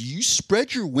 James, you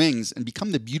spread your wings and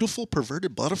become the beautiful,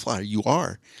 perverted butterfly you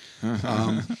are.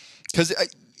 Because,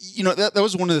 that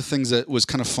was one of the things that was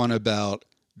kind of fun about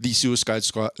the Suicide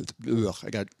Squad. I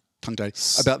got tongue-tied.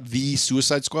 About the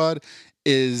Suicide Squad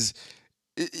is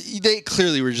they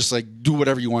clearly were just like, do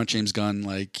whatever you want, James Gunn.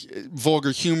 Like,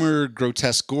 vulgar humor,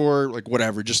 grotesque gore, like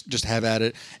whatever, just have at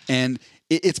it. And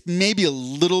it's maybe a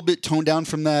little bit toned down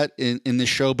from that in this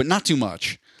show, but not too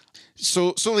much.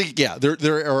 So like, yeah,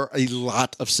 there are a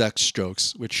lot of sex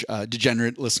jokes, which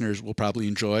degenerate listeners will probably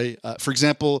enjoy. For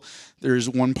example, there's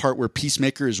one part where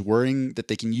Peacemaker is worrying that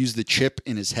they can use the chip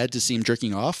in his head to see him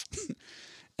jerking off.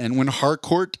 And when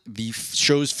Harcourt, the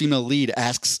show's female lead,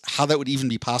 asks how that would even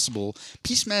be possible,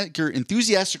 Peacemaker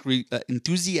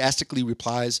enthusiastically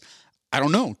replies, "I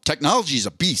don't know. Technology is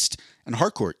a beast." And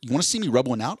Harcourt, "You want to see me rub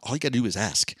one out? All you got to do is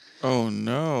ask." Oh,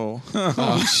 no.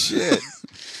 Oh, shit.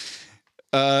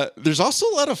 There's also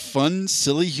a lot of fun,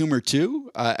 silly humor, too.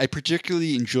 I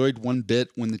particularly enjoyed one bit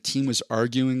when the team was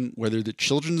arguing whether the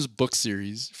children's book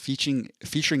series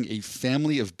featuring a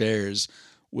family of bears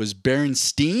was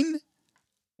Berenstain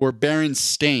or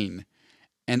Berenstain.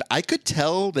 And I could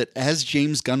tell that as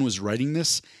James Gunn was writing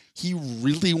this, he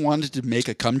really wanted to make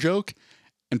a cum joke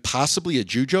and possibly a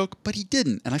Jew joke, but he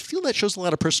didn't. And I feel that shows a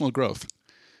lot of personal growth.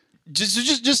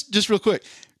 Just real quick.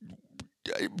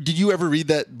 Did you ever read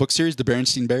that book series, The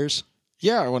Berenstain Bears?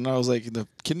 Yeah, when I was like in the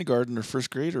kindergarten or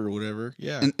first grade or whatever.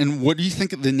 Yeah. And what do you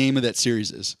think the name of that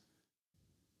series is?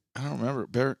 I don't remember.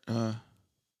 Berenstain.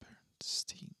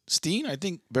 Steen? I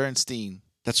think Berenstain.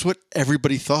 That's what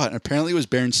everybody thought. And apparently it was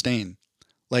Berenstain.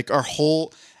 Like our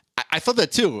whole... I thought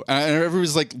that too. And everybody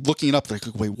was like looking it up. Like,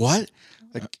 wait, what?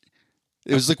 Like...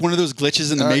 It was like one of those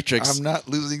glitches in the Matrix. I'm not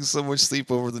losing so much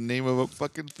sleep over the name of a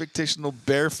fucking fictional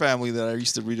bear family that I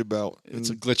used to read about.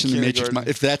 It's a glitch in the Matrix.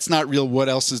 If that's not real, what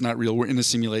else is not real? We're in a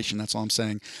simulation. That's all I'm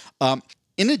saying.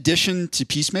 In addition to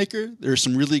Peacemaker, there are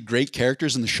some really great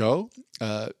characters in the show.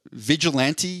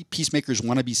 Vigilante, Peacemaker's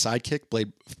wannabe sidekick,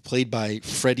 played by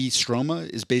Freddie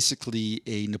Stroma, is basically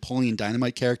a Napoleon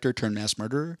Dynamite character turned mass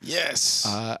murderer. Yes.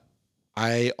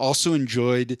 I also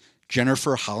enjoyed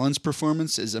Jennifer Holland's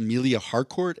performance as Amelia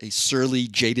Harcourt, a surly,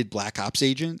 jaded Black Ops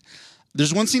agent.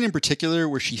 There's one scene in particular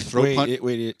where she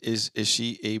Is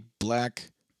she a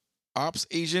Black Ops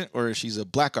agent or is she a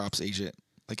Black Ops agent?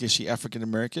 Like, is she African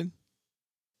American?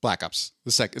 Black Ops.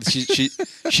 The second,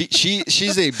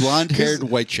 she's a blonde-haired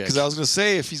white chick. Because I was gonna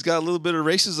say, if he's got a little bit of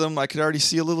racism, I could already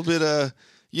see a little bit of,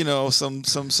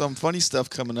 some funny stuff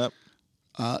coming up.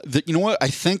 You know what? I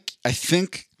think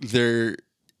there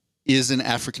is an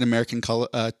African American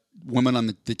woman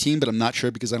on the team, but I'm not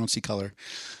sure because I don't see color.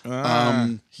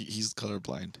 He's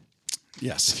colorblind.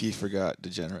 Yes. If he forgot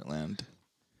Degenerate Land.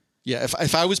 Yeah.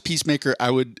 If I was Peacemaker,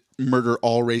 I would murder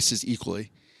all races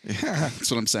equally. Yeah. That's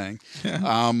what I'm saying.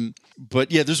 Yeah.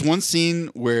 But yeah, there's one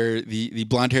scene where the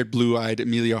blonde-haired, blue-eyed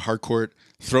Amelia Harcourt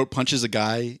throat punches a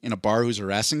guy in a bar who's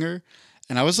harassing her.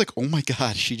 And I was like, oh my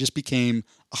God, she just became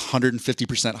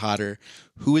 150% hotter.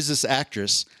 Who is this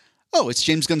actress? Oh, it's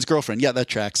James Gunn's girlfriend. Yeah, that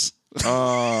tracks. It's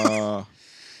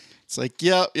like,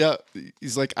 yeah.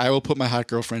 He's like, I will put my hot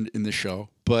girlfriend in the show.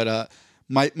 But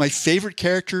my favorite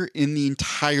character in the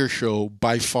entire show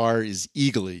by far is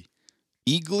Eagly.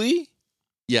 Eagly?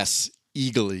 Yes,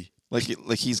 Eagly. Like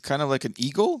he's kind of like an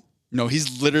eagle? No,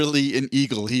 he's literally an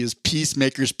eagle. He is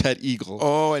Peacemaker's pet eagle.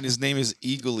 Oh, and his name is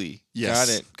Eagly. Yes.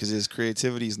 Got it. Because his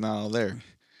creativity is not all there.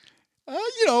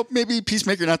 Maybe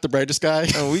Peacemaker not the brightest guy.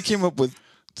 Oh, we came up with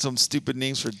some stupid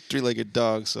names for three-legged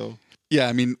dogs, so... Yeah,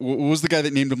 I mean, what was the guy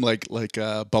that named him like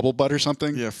Bubble Butt or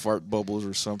something? Yeah, Fart Bubbles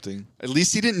or something. At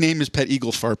least he didn't name his pet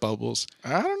eagle Fart Bubbles.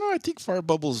 I don't know. I think Fart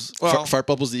Bubbles... Well, Fart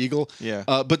Bubbles the eagle? Yeah.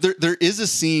 But there is a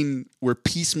scene where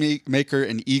Peacemaker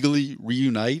and Eagly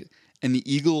reunite, and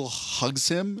the eagle hugs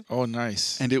him. Oh,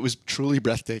 nice. And it was truly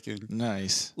breathtaking.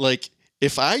 Nice. Like,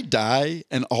 if I die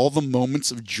and all the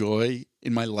moments of joy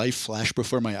in my life flash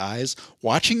before my eyes,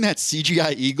 watching that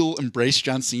CGI eagle embrace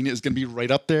John Cena is going to be right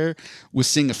up there with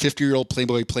seeing a 50-year-old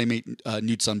Playboy Playmate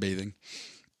nude sunbathing.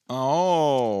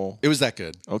 Oh. It was that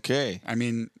good. Okay. I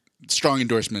mean, strong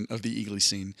endorsement of the Eagly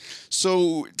scene.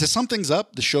 So, to sum things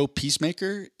up, the show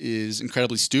Peacemaker is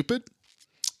incredibly stupid.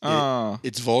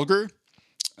 It's vulgar.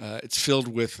 It's filled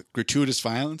with gratuitous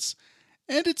violence.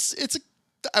 And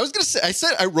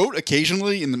I wrote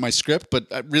occasionally in my script, but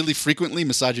really frequently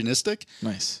misogynistic.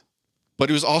 Nice. But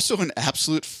it was also an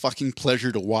absolute fucking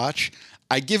pleasure to watch.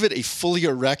 I give it a fully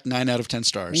erect 9 out of 10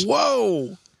 stars.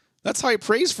 Whoa. That's high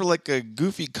praise for like a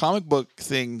goofy comic book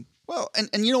thing. Well,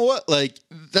 and you know what? Like,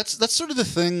 that's sort of the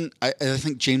thing I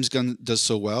think James Gunn does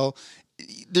so well.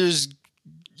 There's...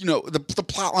 the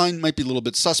plot line might be a little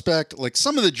bit suspect. Like,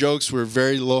 some of the jokes were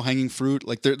very low-hanging fruit.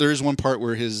 Like, there is one part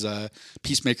where his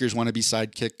Peacemaker's wannabe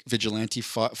sidekick, Vigilante,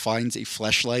 finds a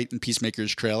fleshlight in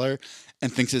Peacemaker's trailer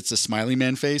and thinks it's a smiley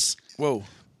man face. Whoa.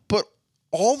 But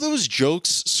all those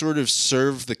jokes sort of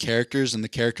serve the characters and the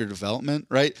character development,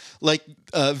 right? Like,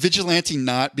 Vigilante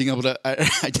not being able to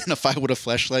identify what a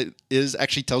fleshlight is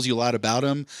actually tells you a lot about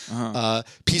him. Uh-huh.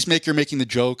 Peacemaker making the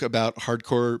joke about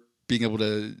Hardcore being able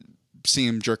to see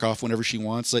him jerk off whenever she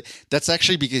wants. Like, that's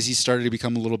actually because he started to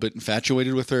become a little bit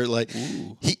infatuated with her. Like,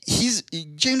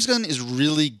 James Gunn is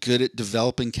really good at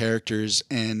developing characters,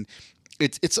 and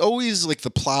it's always like the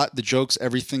plot, the jokes,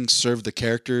 everything serve the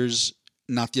characters,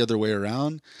 not the other way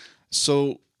around.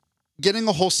 So getting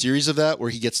a whole series of that where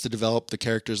he gets to develop the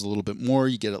characters a little bit more,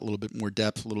 you get a little bit more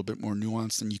depth, a little bit more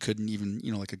nuance than you could in even,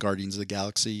 like a Guardians of the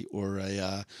Galaxy or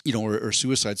a, or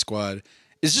Suicide Squad,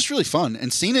 is just really fun.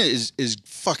 And Cena is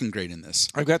fucking great in this.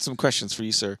 I've got some questions for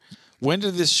you, sir. When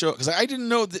did this show? Because I didn't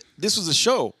know that this was a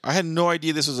show. I had no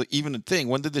idea this was even a thing.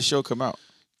 When did the show come out?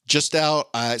 Just out.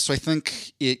 So I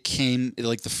think it came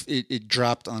it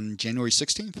dropped on January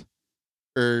 16th,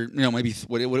 or maybe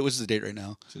what was the date right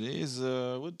now? Today is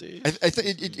what day? I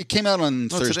think it came out on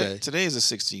Thursday. Today is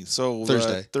the 16th. So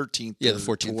Thursday, 13th. Yeah, the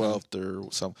 14th, 12th, or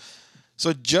something. So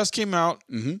it just came out.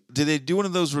 Mm-hmm. Did they do one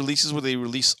of those releases where they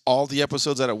release all the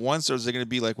episodes out at once, or is it going to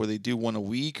be like where they do one a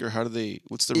week, or how do they?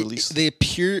 What's the release? They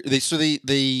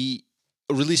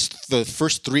released the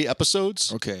first 3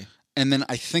 episodes. Okay. And then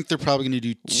I think they're probably going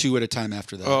to do 2 at a time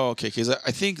after that. Oh, okay. Because I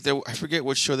think I forget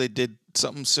what show they did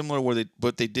something similar where they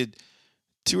did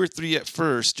 2 or 3 at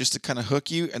first just to kind of hook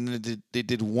you, and then they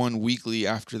did 1 weekly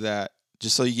after that,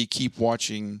 just so you could keep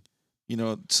watching.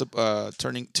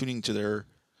 Tuning to their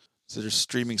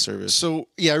streaming service. So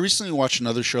yeah, I recently watched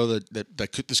another show that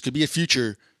this could be a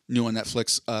future new on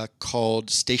Netflix called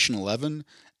Station 11,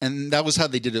 and that was how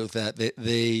they did it with that.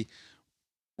 They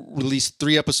released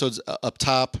 3 episodes up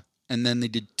top, and then they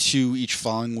did 2 each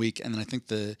following week, and then I think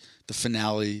the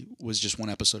finale was just 1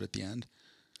 episode at the end.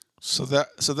 So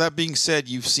that being said,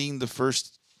 you've seen the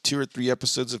first 2 or 3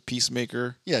 episodes of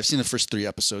Peacemaker? Yeah, I've seen the first 3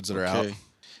 episodes that are out.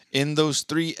 In those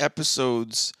 3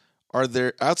 episodes, are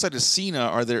there, outside of Cena,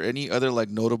 are there any other like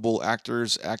notable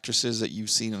actors, actresses that you've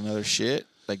seen in other shit?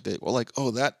 Like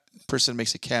that person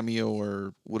makes a cameo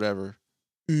or whatever?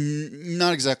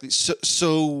 Not exactly.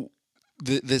 So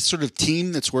the sort of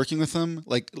team that's working with them,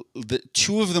 like the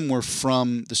 2 of them were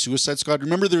from the Suicide Squad.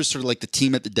 Remember, there was sort of like the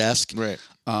team at the desk, right?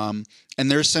 And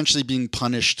they're essentially being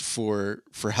punished for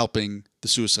helping the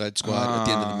Suicide Squad at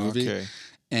the end of the movie. Okay.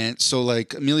 And so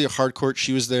like Amelia Harcourt,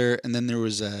 she was there, and then there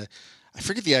was I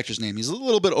forget the actor's name. He's a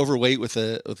little bit overweight with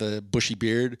a bushy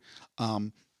beard.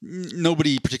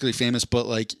 Nobody particularly famous, but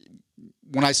like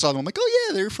when I saw them, I'm like, oh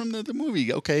yeah, they're from the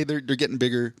movie. Okay, they're getting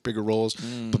bigger roles.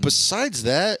 But besides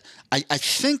that, I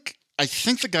think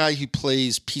the guy who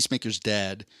plays Peacemaker's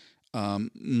dad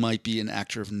might be an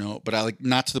actor of note, but I like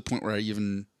not to the point where I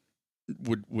even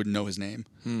would know his name.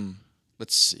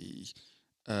 Let's see,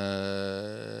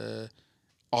 Augie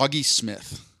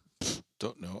Smith.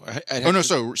 Don't know.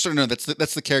 No,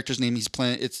 that's the character's name. He's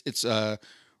playing. It's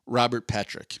Robert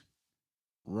Patrick.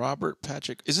 Robert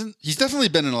Patrick he's definitely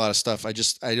been in a lot of stuff. I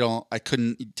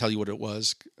couldn't tell you what it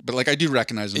was, but like I do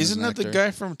recognize him. Isn't that the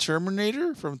guy from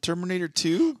Terminator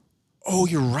 2? Oh,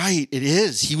 you're right. It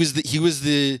is. He was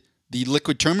the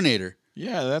Liquid Terminator.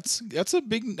 Yeah, that's a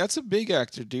big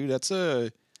actor, dude. That's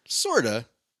a sorta.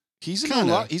 He's in a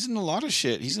lot. He's in a lot of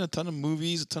shit. He's in a ton of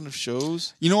movies, a ton of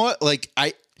shows. You know what? Like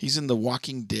he's in The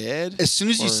Walking Dead. As soon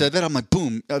as you said that, I'm like,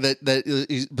 boom. That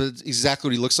is exactly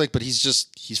what he looks like. But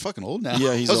he's fucking old now.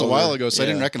 Yeah, that was a while ago, so I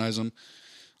didn't recognize him.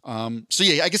 So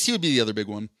yeah, I guess he would be the other big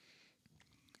one.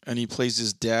 And he plays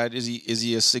his dad. Is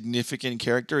he a significant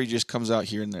character? Or he just comes out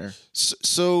here and there.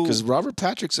 So because Robert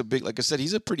Patrick's a big, like I said,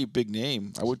 he's a pretty big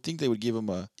name. I would think they would give him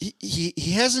a. He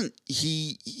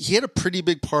had a pretty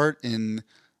big part in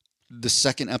the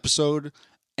second episode,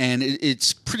 and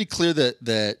it's pretty clear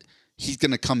that he's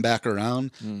going to come back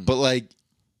around. But like,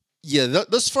 yeah,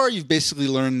 thus far you've basically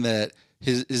learned that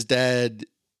his dad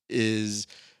is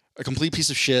a complete piece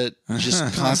of shit,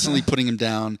 just constantly putting him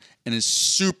down, and is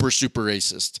super, super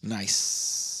racist.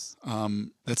 Nice.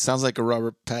 That sounds like a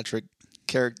Robert Patrick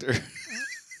character.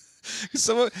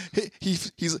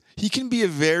 He can be a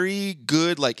very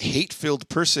good, like, hate-filled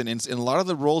person. In a lot of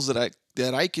the roles that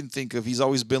I can think of, he's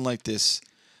always been like this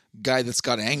guy that's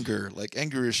got anger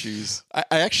issues. I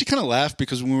actually kind of laughed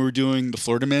because when we were doing the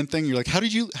Florida Man thing, you're like, how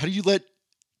did you let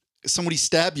somebody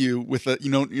stab you with a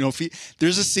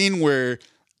there's a scene where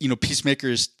Peacemaker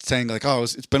is saying like, oh,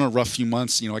 it's been a rough few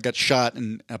months. I got shot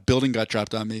and a building got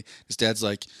dropped on me. His dad's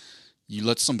like, you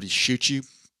let somebody shoot you?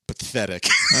 Pathetic.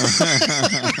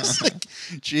 It's like,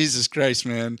 Jesus Christ,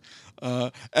 man.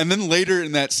 And then later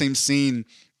in that same scene,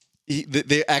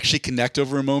 they actually connect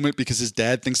over a moment because his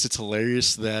dad thinks it's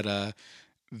hilarious that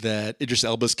Idris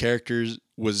Elba's character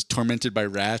was tormented by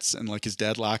rats, and like his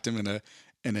dad locked him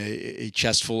in a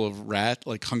chest full of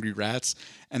hungry rats,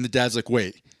 and the dad's like,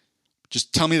 wait,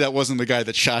 just tell me that wasn't the guy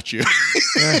that shot you.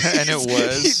 And it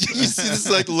was. You see this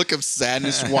like look of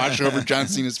sadness wash over John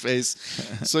Cena's face.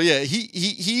 So yeah,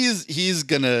 he's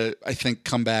gonna, I think,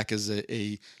 come back as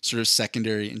a sort of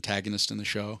secondary antagonist in the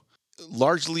show.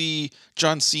 Largely,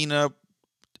 John Cena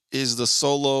is the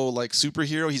solo like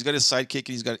superhero. He's got his sidekick and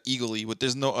he's got Eagle Eye, but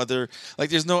there's no other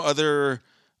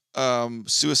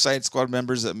Suicide Squad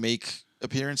members that make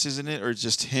appearances in it, or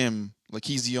just him. Like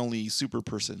he's the only super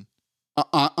person.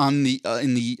 On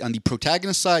the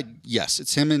protagonist side, yes,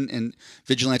 it's him and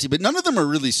Vigilante, but none of them are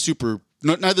really super.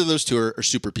 Neither of those two are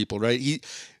super people, right?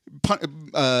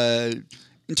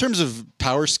 In terms of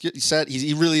power set,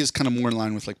 he really is kind of more in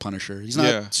line with like Punisher. He's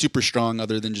not super strong,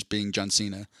 other than just being John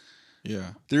Cena. Yeah,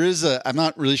 there is I'm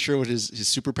not really sure what his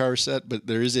superpower set, but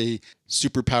there is a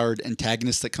superpowered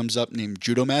antagonist that comes up named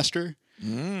Judo Master,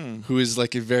 who is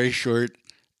like a very short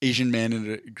Asian man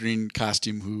in a green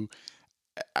costume who.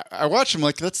 I watch him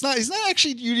like he's not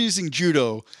actually using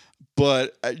judo,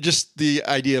 but just the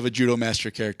idea of a Judo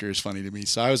Master character is funny to me,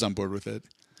 so I was on board with it.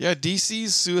 Yeah,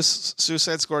 DC's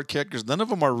Suicide Squad characters, none of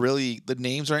them are really, the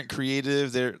names aren't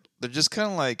creative. They're just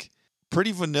kind of like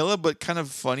pretty vanilla, but kind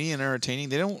of funny and entertaining.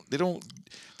 They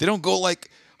don't go like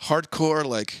hardcore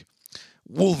like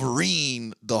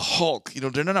Wolverine, the Hulk. You know,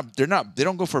 they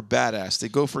don't go for badass. They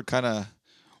go for kind of.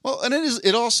 Well, and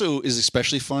it also is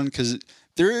especially fun because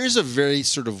there is a very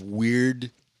sort of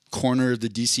weird corner of the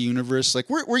DC universe. Like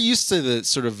we're used to the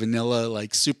sort of vanilla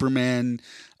like Superman,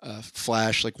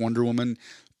 Flash, like Wonder Woman,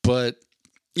 but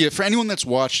yeah, for anyone that's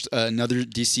watched another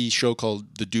DC show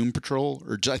called The Doom Patrol,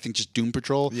 or I think just Doom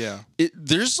Patrol,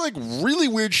 there's like really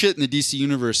weird shit in the DC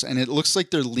universe, and it looks like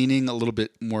they're leaning a little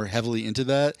bit more heavily into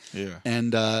that. Yeah,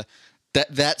 and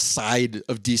that side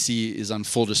of DC is on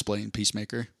full display in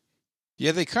Peacemaker.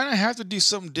 Yeah, they kind of have to do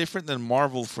something different than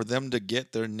Marvel for them to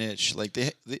get their niche. Like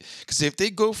because if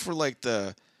they go for like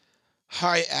the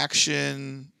high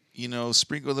action, you know,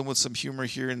 sprinkle them with some humor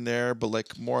here and there, but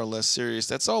like more or less serious.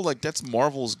 That's all. Like that's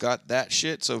Marvel's got that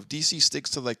shit. So if DC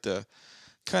sticks to like the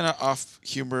kind of off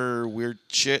humor, weird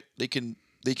shit, they can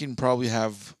probably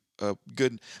have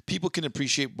good. People can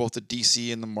appreciate both the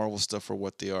DC and the Marvel stuff for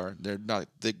what they are. They're not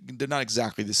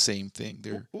exactly the same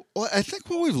thing. Well, I think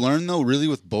what we've learned though, really,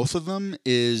 with both of them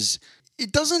is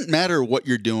it doesn't matter what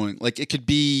you're doing. Like it could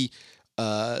be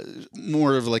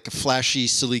more of like a flashy,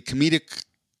 silly, comedic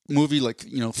movie, like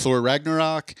Thor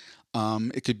Ragnarok.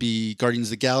 It could be Guardians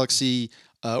of the Galaxy,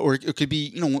 or it could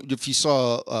be if you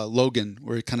saw Logan,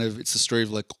 where it's the story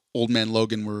of like old man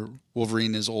Logan, where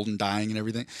Wolverine is old and dying and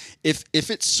everything. If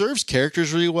it serves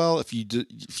characters really well, if you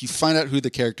find out who the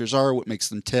characters are, what makes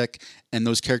them tick, and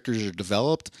those characters are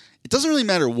developed, it doesn't really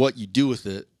matter what you do with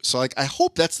it. So like I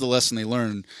hope that's the lesson they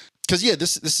learn, because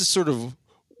this is sort of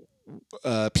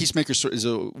Peacemaker is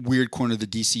a weird corner of the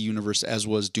DC universe, as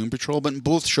was Doom Patrol, but in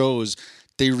both shows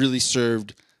they really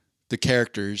served the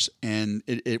characters, and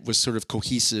it was sort of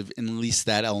cohesive in at least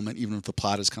that element, even if the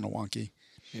plot is kind of wonky.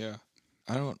 Yeah.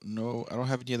 I don't know. I don't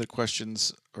have any other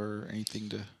questions or anything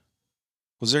to.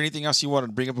 Was there anything else you wanted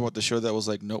to bring up about the show that was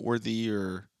like noteworthy,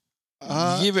 or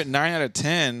you give it 9 out of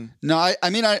 10? No, I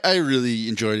mean I really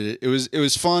enjoyed it. It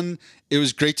was fun. It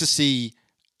was great to see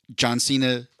John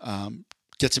Cena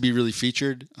get to be really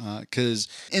featured, because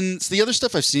in the other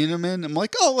stuff I've seen him in, I'm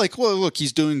like, oh, like, well, look,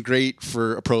 he's doing great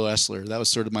for a pro wrestler. That was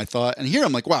sort of my thought. And here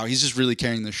I'm like, wow, he's just really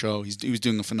carrying the show. He was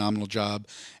doing a phenomenal job.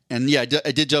 And yeah,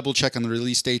 I did double check on the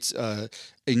release dates. A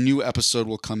new episode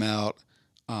will come out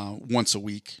once a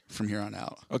week from here on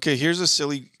out. Okay, here's a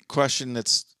silly question.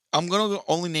 I'm going to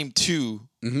only name 2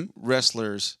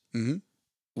 wrestlers. Mm-hmm.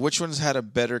 Which one's had a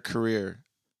better career?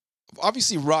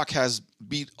 Obviously, Rock has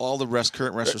beat all the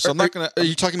current wrestlers. So I'm not going to. Are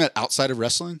you talking about outside of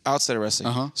wrestling? Outside of wrestling.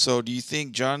 Uh-huh. So do you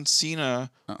think John Cena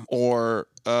or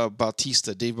Dave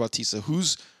Bautista,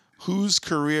 whose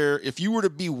career, if you were to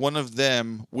be one of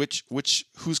them,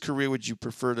 whose career would you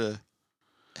prefer to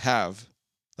have?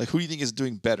 Like, who do you think is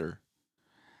doing better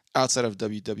outside of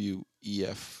WWEFG?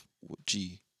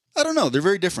 I don't know. They're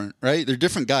very different, right? They're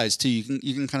different guys too.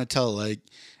 You can kind of tell. Like,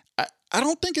 I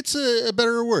don't think it's a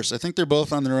better or worse. I think they're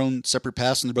both on their own separate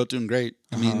paths, and they're both doing great.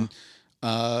 I mean,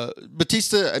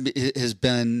 Batista has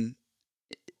been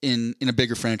in a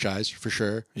bigger franchise for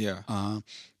sure. Yeah.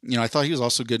 I thought he was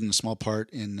also good in a small part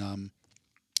in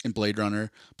Blade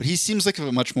Runner, but he seems like a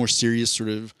much more serious, sort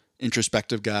of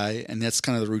introspective guy, and that's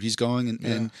kind of the route he's going.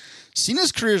 And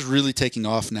Cena's career is really taking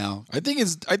off now. I think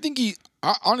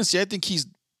he's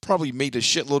probably made a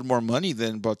shitload more money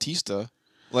than Bautista.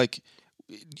 Like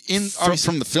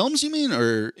from the films, you mean,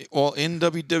 or in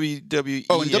WWE?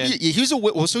 Oh, he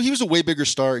was a way bigger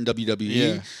star in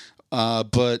WWE. Yeah.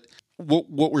 But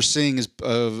what we're seeing is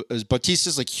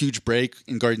Bautista's like huge break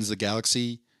in Guardians of the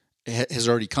Galaxy has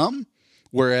already come,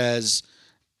 whereas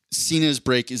Cena's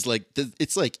break is like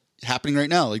it's like happening right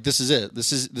now. Like this is it.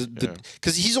 This is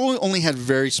because he's only had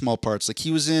very small parts. Like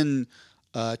he was in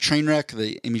Trainwreck,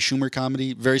 the Amy Schumer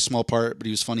comedy, very small part, but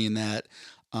he was funny in that.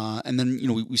 And then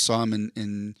we saw him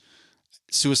in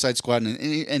Suicide Squad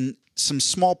and some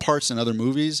small parts in other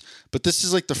movies. But this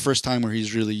is like the first time where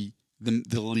he's really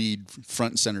the lead,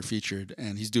 front and center featured,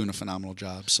 and he's doing a phenomenal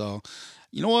job. So,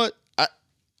 you know what?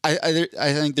 I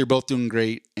think they're both doing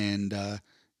great, and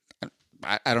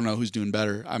I don't know who's doing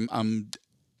better. I'm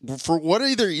for what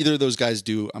either of those guys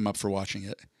do, I'm up for watching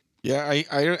it. Yeah,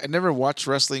 I never watched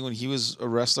wrestling when he was a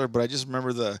wrestler, but I just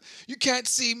remember "you can't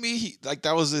see me," like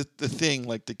that was the thing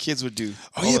like the kids would do.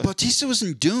 Oh yeah, Bautista was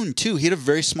in Dune too. He had a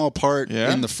very small part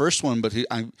in the first one, but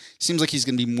seems like he's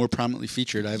going to be more prominently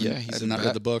featured. I've not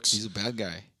read the books. He's a bad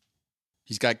guy.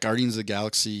 He's got Guardians of the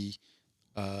Galaxy.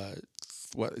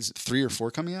 What is it? 3 or 4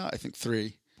 coming out? I think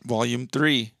 3. Volume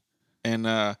 3,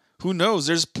 and who knows?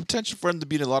 There's potential for him to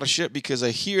be in a lot of shit because I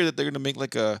hear that they're going to make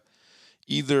like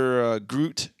either a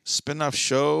Groot spin-off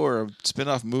show or a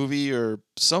spin-off movie or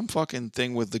some fucking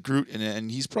thing with the Groot in it,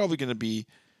 and he's probably going to be,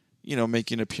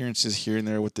 making appearances here and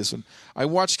there with this one.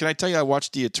 Can I tell you, I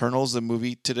watched The Eternals, the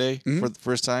movie today for the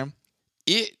first time.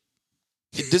 It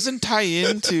doesn't tie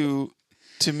into,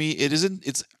 to me,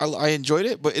 I enjoyed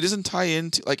it, but it doesn't tie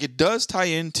into, like it does tie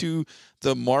into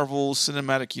the Marvel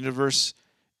Cinematic Universe,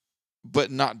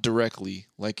 but not directly.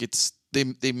 Like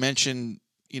they mention,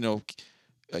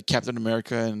 Captain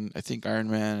America and I think Iron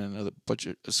Man and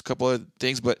a couple other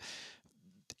things, but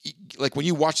like when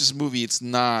you watch this movie, it's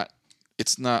not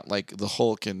like the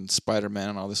Hulk and Spider-Man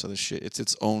and all this other shit. It's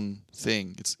its own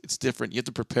thing. It's different. You have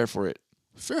to prepare for it.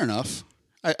 Fair enough.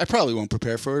 I probably won't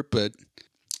prepare for it, but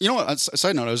you know what?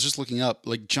 Side note, I was just looking up.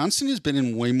 Like John Cena has been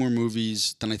in way more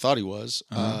movies than I thought he was.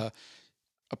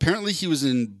 Apparently, he was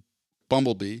in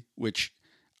Bumblebee, which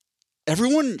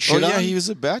everyone shit on. He was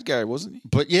a bad guy, wasn't he?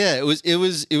 But yeah, it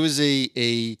was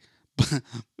a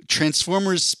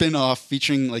Transformers spin-off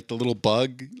featuring like the little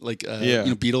bug, like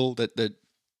beetle that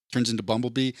turns into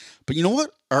Bumblebee. But you know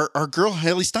what? Our girl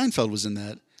Haley Steinfeld was in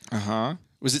that.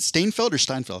 Was it Steinfeld or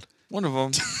Steinfeld? One of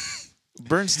them.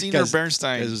 Bernstein or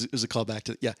Bernstein? It was a callback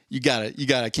to you got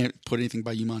it. I can't put anything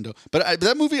by you, Mondo. But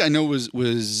that movie I know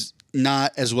was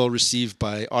not as well received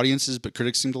by audiences, but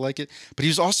critics seem to like it. But he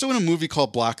was also in a movie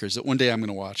called Blockers that one day I'm going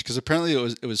to watch because apparently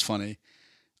it was funny.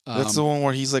 That's the one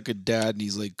where he's like a dad and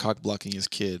he's like cock blocking his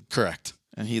kid. Correct.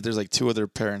 And there's like 2 other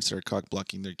parents that are cock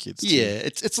blocking their kids. Yeah,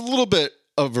 it's a little bit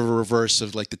of a reverse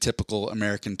of like the typical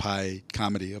American Pie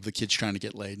comedy of the kids trying to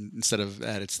get laid. Instead of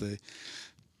that, it's the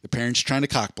parents trying to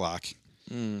cock block.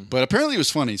 But apparently it was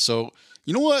funny. So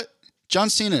you know what, John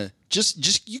Cena,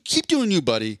 just you keep doing you,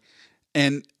 buddy.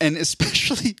 And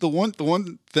especially the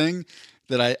one thing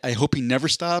that I hope he never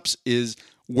stops is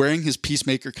wearing his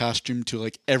Peacemaker costume to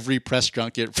like every press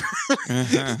junket.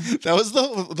 That was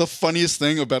the funniest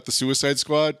thing about the Suicide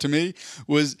Squad to me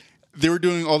was they were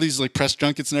doing all these like press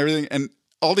junkets and everything, and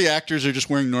all the actors are just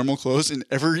wearing normal clothes, and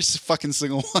every fucking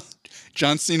single one,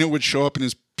 John Cena would show up in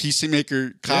his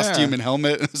Peacemaker costume and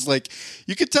helmet. It was like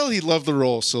you could tell he loved the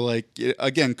role. So like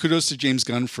again, kudos to James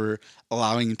Gunn for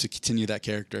allowing him to continue that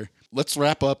character. Let's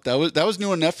wrap up. That was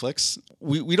new on Netflix.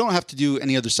 We don't have to do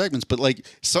any other segments, but like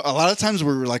so a lot of times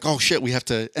we're like, oh shit, we have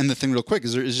to end the thing real quick.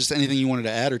 Is just anything you wanted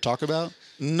to add or talk about?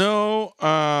 No.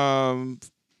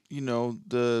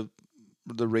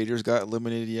 The Raiders got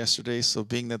eliminated yesterday, so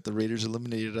being that the Raiders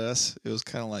eliminated us, it was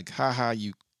kind of like, haha,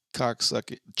 you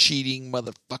cocksucker, cheating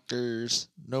motherfuckers.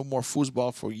 No more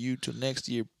foosball for you till next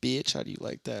year, bitch. How do you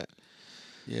like that?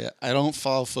 Yeah, I don't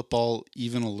follow football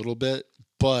even a little bit,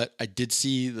 but I did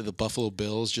see that the Buffalo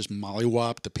Bills just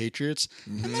mollywopped the Patriots,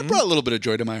 and that brought a little bit of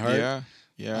joy to my heart.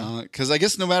 Yeah. Because I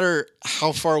guess no matter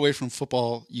how far away from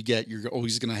football you get, you're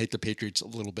always going to hate the Patriots a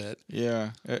little bit.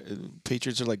 Yeah.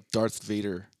 Patriots are like Darth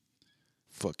Vader.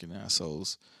 Fucking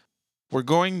assholes. We're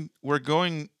going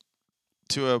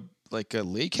to a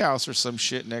lake house or some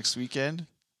shit next weekend.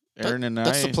 Aaron and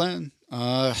that's the plan.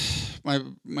 My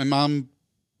mom,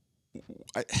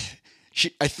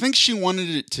 I think she wanted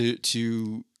it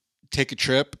to take a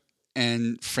trip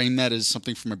and frame that as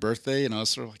something for my birthday, and I was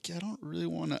sort of like, yeah, I don't really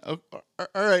want to. Oh, all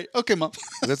right, okay, Mom,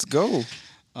 let's go.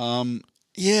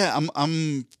 Yeah,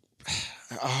 I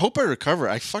hope I recover.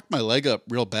 I fucked my leg up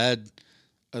real bad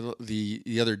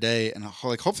the other day, and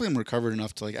hopefully I'm recovered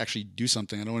enough to actually do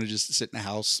something. I don't want to just sit in a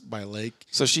house by a lake.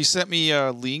 So she sent me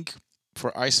a link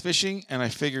for ice fishing, and I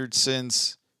figured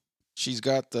since she's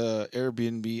got the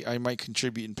Airbnb, I might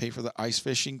contribute and pay for the ice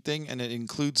fishing thing, and it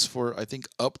includes for I think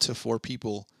up to 4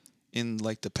 people in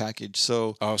the package.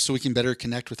 So so we can better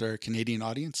connect with our Canadian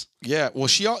audience. Yeah, well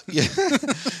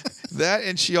that,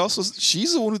 and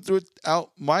she's the one who threw it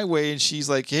out my way, and she's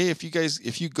like, hey, if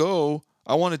you go,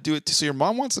 I want to do it too. So your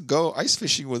mom wants to go ice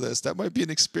fishing with us. That might be an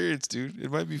experience, dude.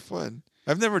 It might be fun.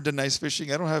 I've never done ice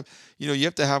fishing. I don't have, you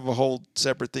have to have a whole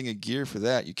separate thing of gear for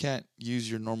that. You can't use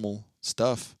your normal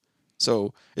stuff.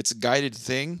 So it's a guided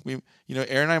thing. Aaron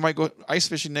and I might go ice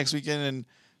fishing next weekend and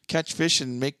catch fish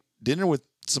and make dinner with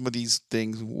some of these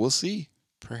things. We'll see.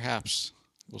 Perhaps.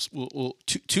 We'll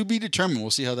to be determined. We'll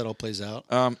see how that all plays out.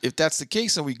 If that's the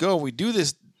case and we do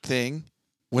this thing,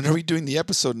 when are we doing the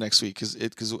episode next week?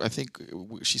 Because I think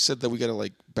she said that we got to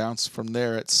like bounce from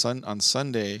there on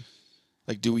Sunday.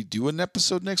 Like, do we do an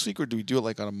episode next week or do we do it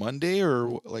like on a Monday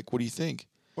or like, what do you think?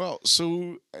 Well,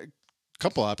 so a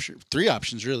couple options, 3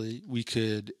 options really. We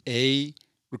could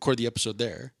record the episode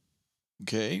there.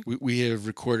 Okay. We have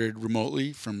recorded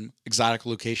remotely from exotic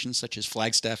locations such as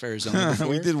Flagstaff, Arizona.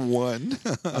 We did one.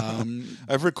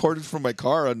 I've recorded from my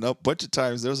car a bunch of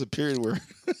times. There was a period where,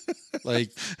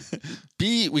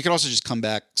 we could also just come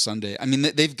back Sunday. I mean,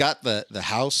 they've got the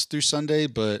house through Sunday,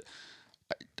 but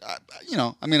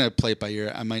I'm gonna play it by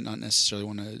ear. I might not necessarily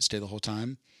want to stay the whole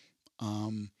time.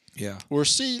 Yeah. Or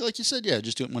see, like you said,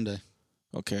 just do it Monday.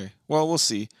 Okay. Well, we'll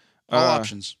see. All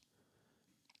options.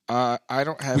 I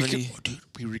don't have any.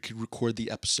 We could record the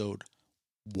episode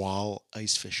while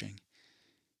ice fishing.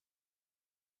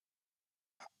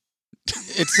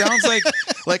 It sounds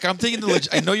like I'm thinking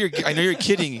I know you're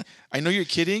kidding. I know you're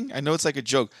kidding. I know it's like a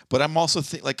joke, but I'm also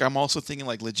thinking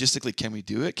like logistically, can we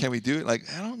do it? Can we do it? Like,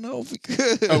 I don't know if we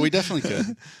could. Oh, we definitely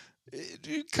could.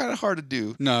 It's kind of hard to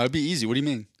do. No, it'd be easy. What do you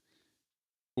mean?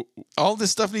 All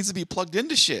this stuff needs to be plugged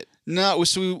into shit. No,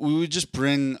 so we would just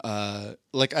bring I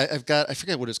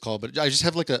forget what it's called, but I just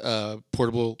have like a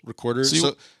portable recorder.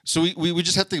 So we would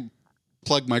just have to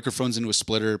plug microphones into a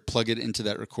splitter, plug it into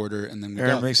that recorder, and then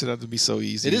Aaron makes it out to be so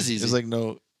easy. It is easy.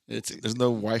 There's there's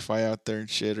no Wi-Fi out there and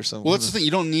shit or something. Well, that's the thing.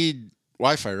 You don't need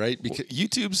Wi-Fi, right?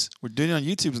 Because we're doing it on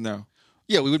YouTube's now.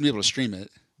 Yeah, we wouldn't be able to stream it.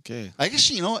 Okay. I guess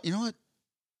you know what.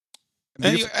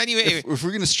 Anyway, if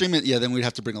we're gonna stream it, then we'd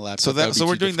have to bring a laptop. So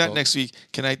we're doing that next week.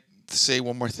 Can I say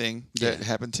one more thing that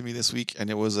happened to me this week?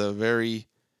 And it was a very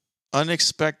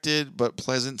unexpected but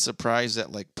pleasant surprise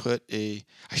that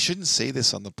I shouldn't say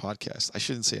this on the podcast. I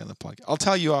shouldn't say it on the podcast. I'll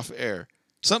tell you off air.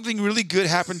 Something really good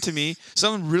happened to me.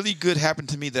 Something really good happened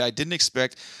to me that I didn't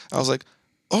expect. I was like,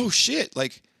 oh shit.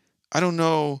 Like, I don't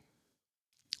know.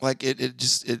 Like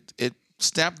it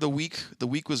snapped the week. The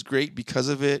week was great because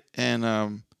of it.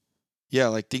 And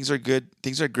things are good.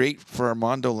 Things are great for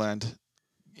Armando Land.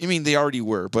 I mean, they already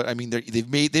were, but I mean,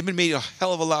 they've been made a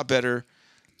hell of a lot better.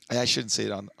 I shouldn't say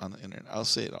it on the internet. I'll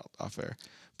say it off air.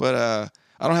 But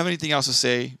I don't have anything else to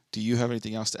say. Do you have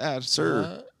anything else to add,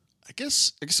 sir? I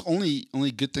guess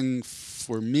only good thing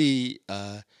for me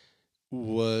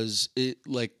was it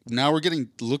now we're getting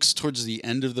looks towards the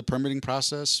end of the permitting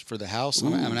process for the house.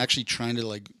 I'm actually trying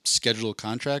to schedule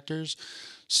contractors.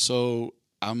 So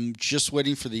I'm just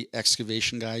waiting for the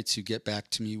excavation guy to get back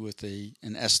to me with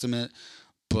an estimate.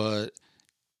 But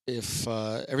if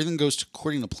everything goes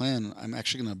according to plan, I'm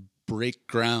actually going to break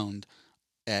ground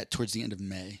towards the end of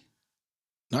May.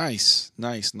 Nice.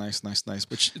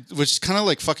 Which kind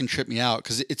of fucking tripped me out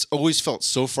because it's always felt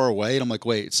so far away, and I'm like,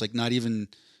 wait, it's not even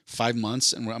 5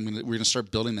 months, and we're gonna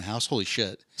start building the house. Holy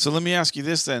shit! So let me ask you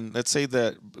this then. Let's say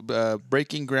that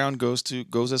breaking ground goes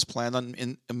as planned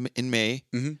in May.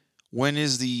 Mm-hmm. When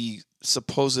is the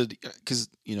supposed? Because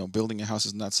building a house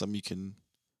is not something you can.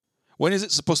 When is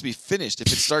it supposed to be finished? If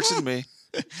it starts in May,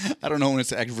 I don't know when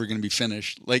it's actually going to be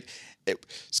finished. This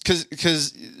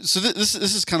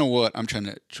is kind of what I'm trying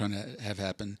to have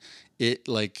happen.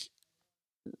 We're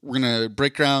gonna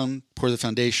break ground, pour the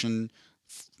foundation.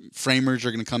 Framers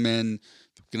are gonna come in,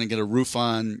 gonna get a roof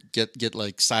on, get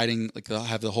siding, they'll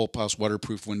have the whole house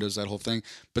waterproof windows, that whole thing.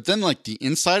 But then the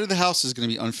inside of the house is gonna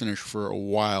be unfinished for a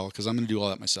while because I'm gonna do all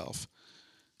that myself.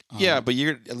 Yeah, but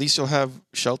at least you'll have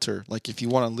shelter. Like if you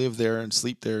want to live there and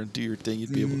sleep there and do your thing,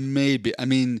 you'd be able to. Maybe. I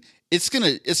mean, it's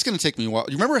gonna take me a while.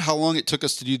 You remember how long it took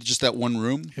us to do just that one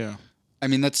room? Yeah. I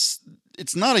mean, it's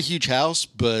not a huge house,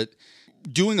 but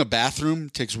doing a bathroom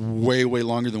takes way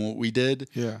longer than what we did.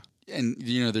 Yeah. And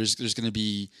there's gonna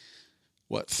be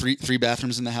three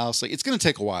bathrooms in the house. It's gonna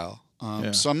take a while.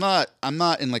 So I'm not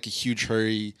in a huge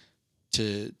hurry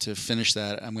to finish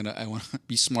that. I want to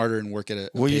be smarter and work at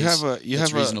it. Well, you have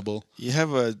reasonable. You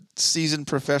have a seasoned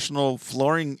professional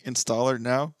flooring installer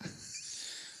now,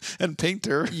 and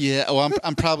painter. Yeah. Well,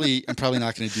 I'm probably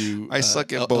not going to do. I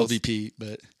suck at both. LVP,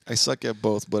 but I suck at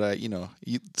both. But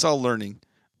it's all learning.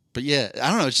 But yeah,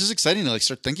 I don't know. It's just exciting to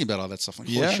start thinking about all that stuff.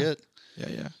 Holy shit.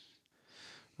 Yeah.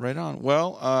 Right on.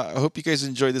 Well, I hope you guys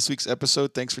enjoyed this week's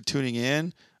episode. Thanks for tuning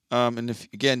in.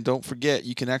 And don't forget,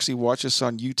 you can actually watch us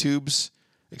on YouTube's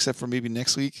except for maybe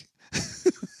next week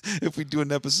if we do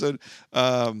an episode.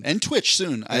 And Twitch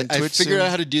soon. I figured out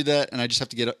how to do that, and I just have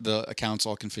to get the accounts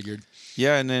all configured.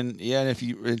 Yeah, and if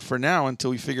you for now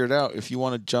until we figure it out, if you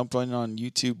want to jump on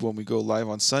YouTube when we go live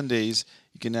on Sundays,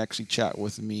 you can actually chat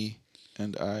with me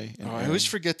and I. And I always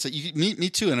forget to. Me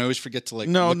too, and I always forget to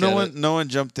No one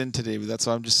jumped in today, but that's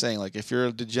what I'm just saying. Like, if you're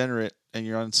a degenerate and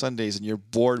you're on Sundays and you're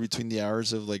bored between the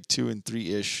hours of like 2 and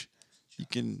 3-ish, you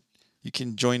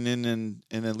can join in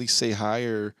and at least say hi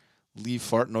or leave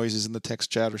fart noises in the text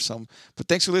chat or something. But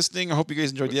thanks for listening. I hope you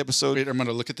guys enjoyed the episode. Wait, I'm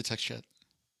gonna look at the text chat.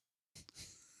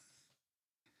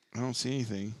 I don't see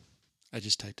anything. I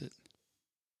just typed it.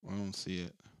 I don't see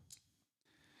it.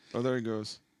 Oh, there it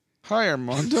goes. Hi,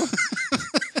 Armando.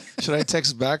 Should I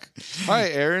text back? Hi,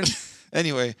 Aaron.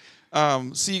 Anyway,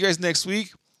 see you guys next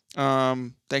week.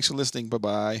 Thanks for listening.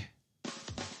 Bye-bye.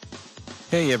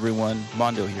 Hey everyone,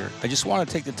 Mondo here. I just want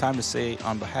to take the time to say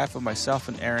on behalf of myself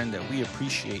and Aaron that we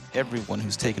appreciate everyone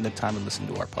who's taken the time to listen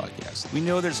to our podcast. We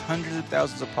know there's hundreds of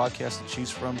thousands of podcasts to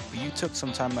choose from, but you took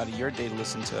some time out of your day to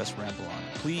listen to us ramble on.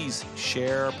 Please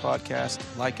share our podcast,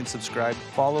 like and subscribe,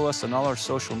 follow us on all our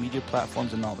social media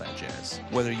platforms and all that jazz.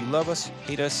 Whether you love us,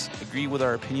 hate us, agree with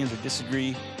our opinions or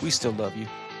disagree, we still love you.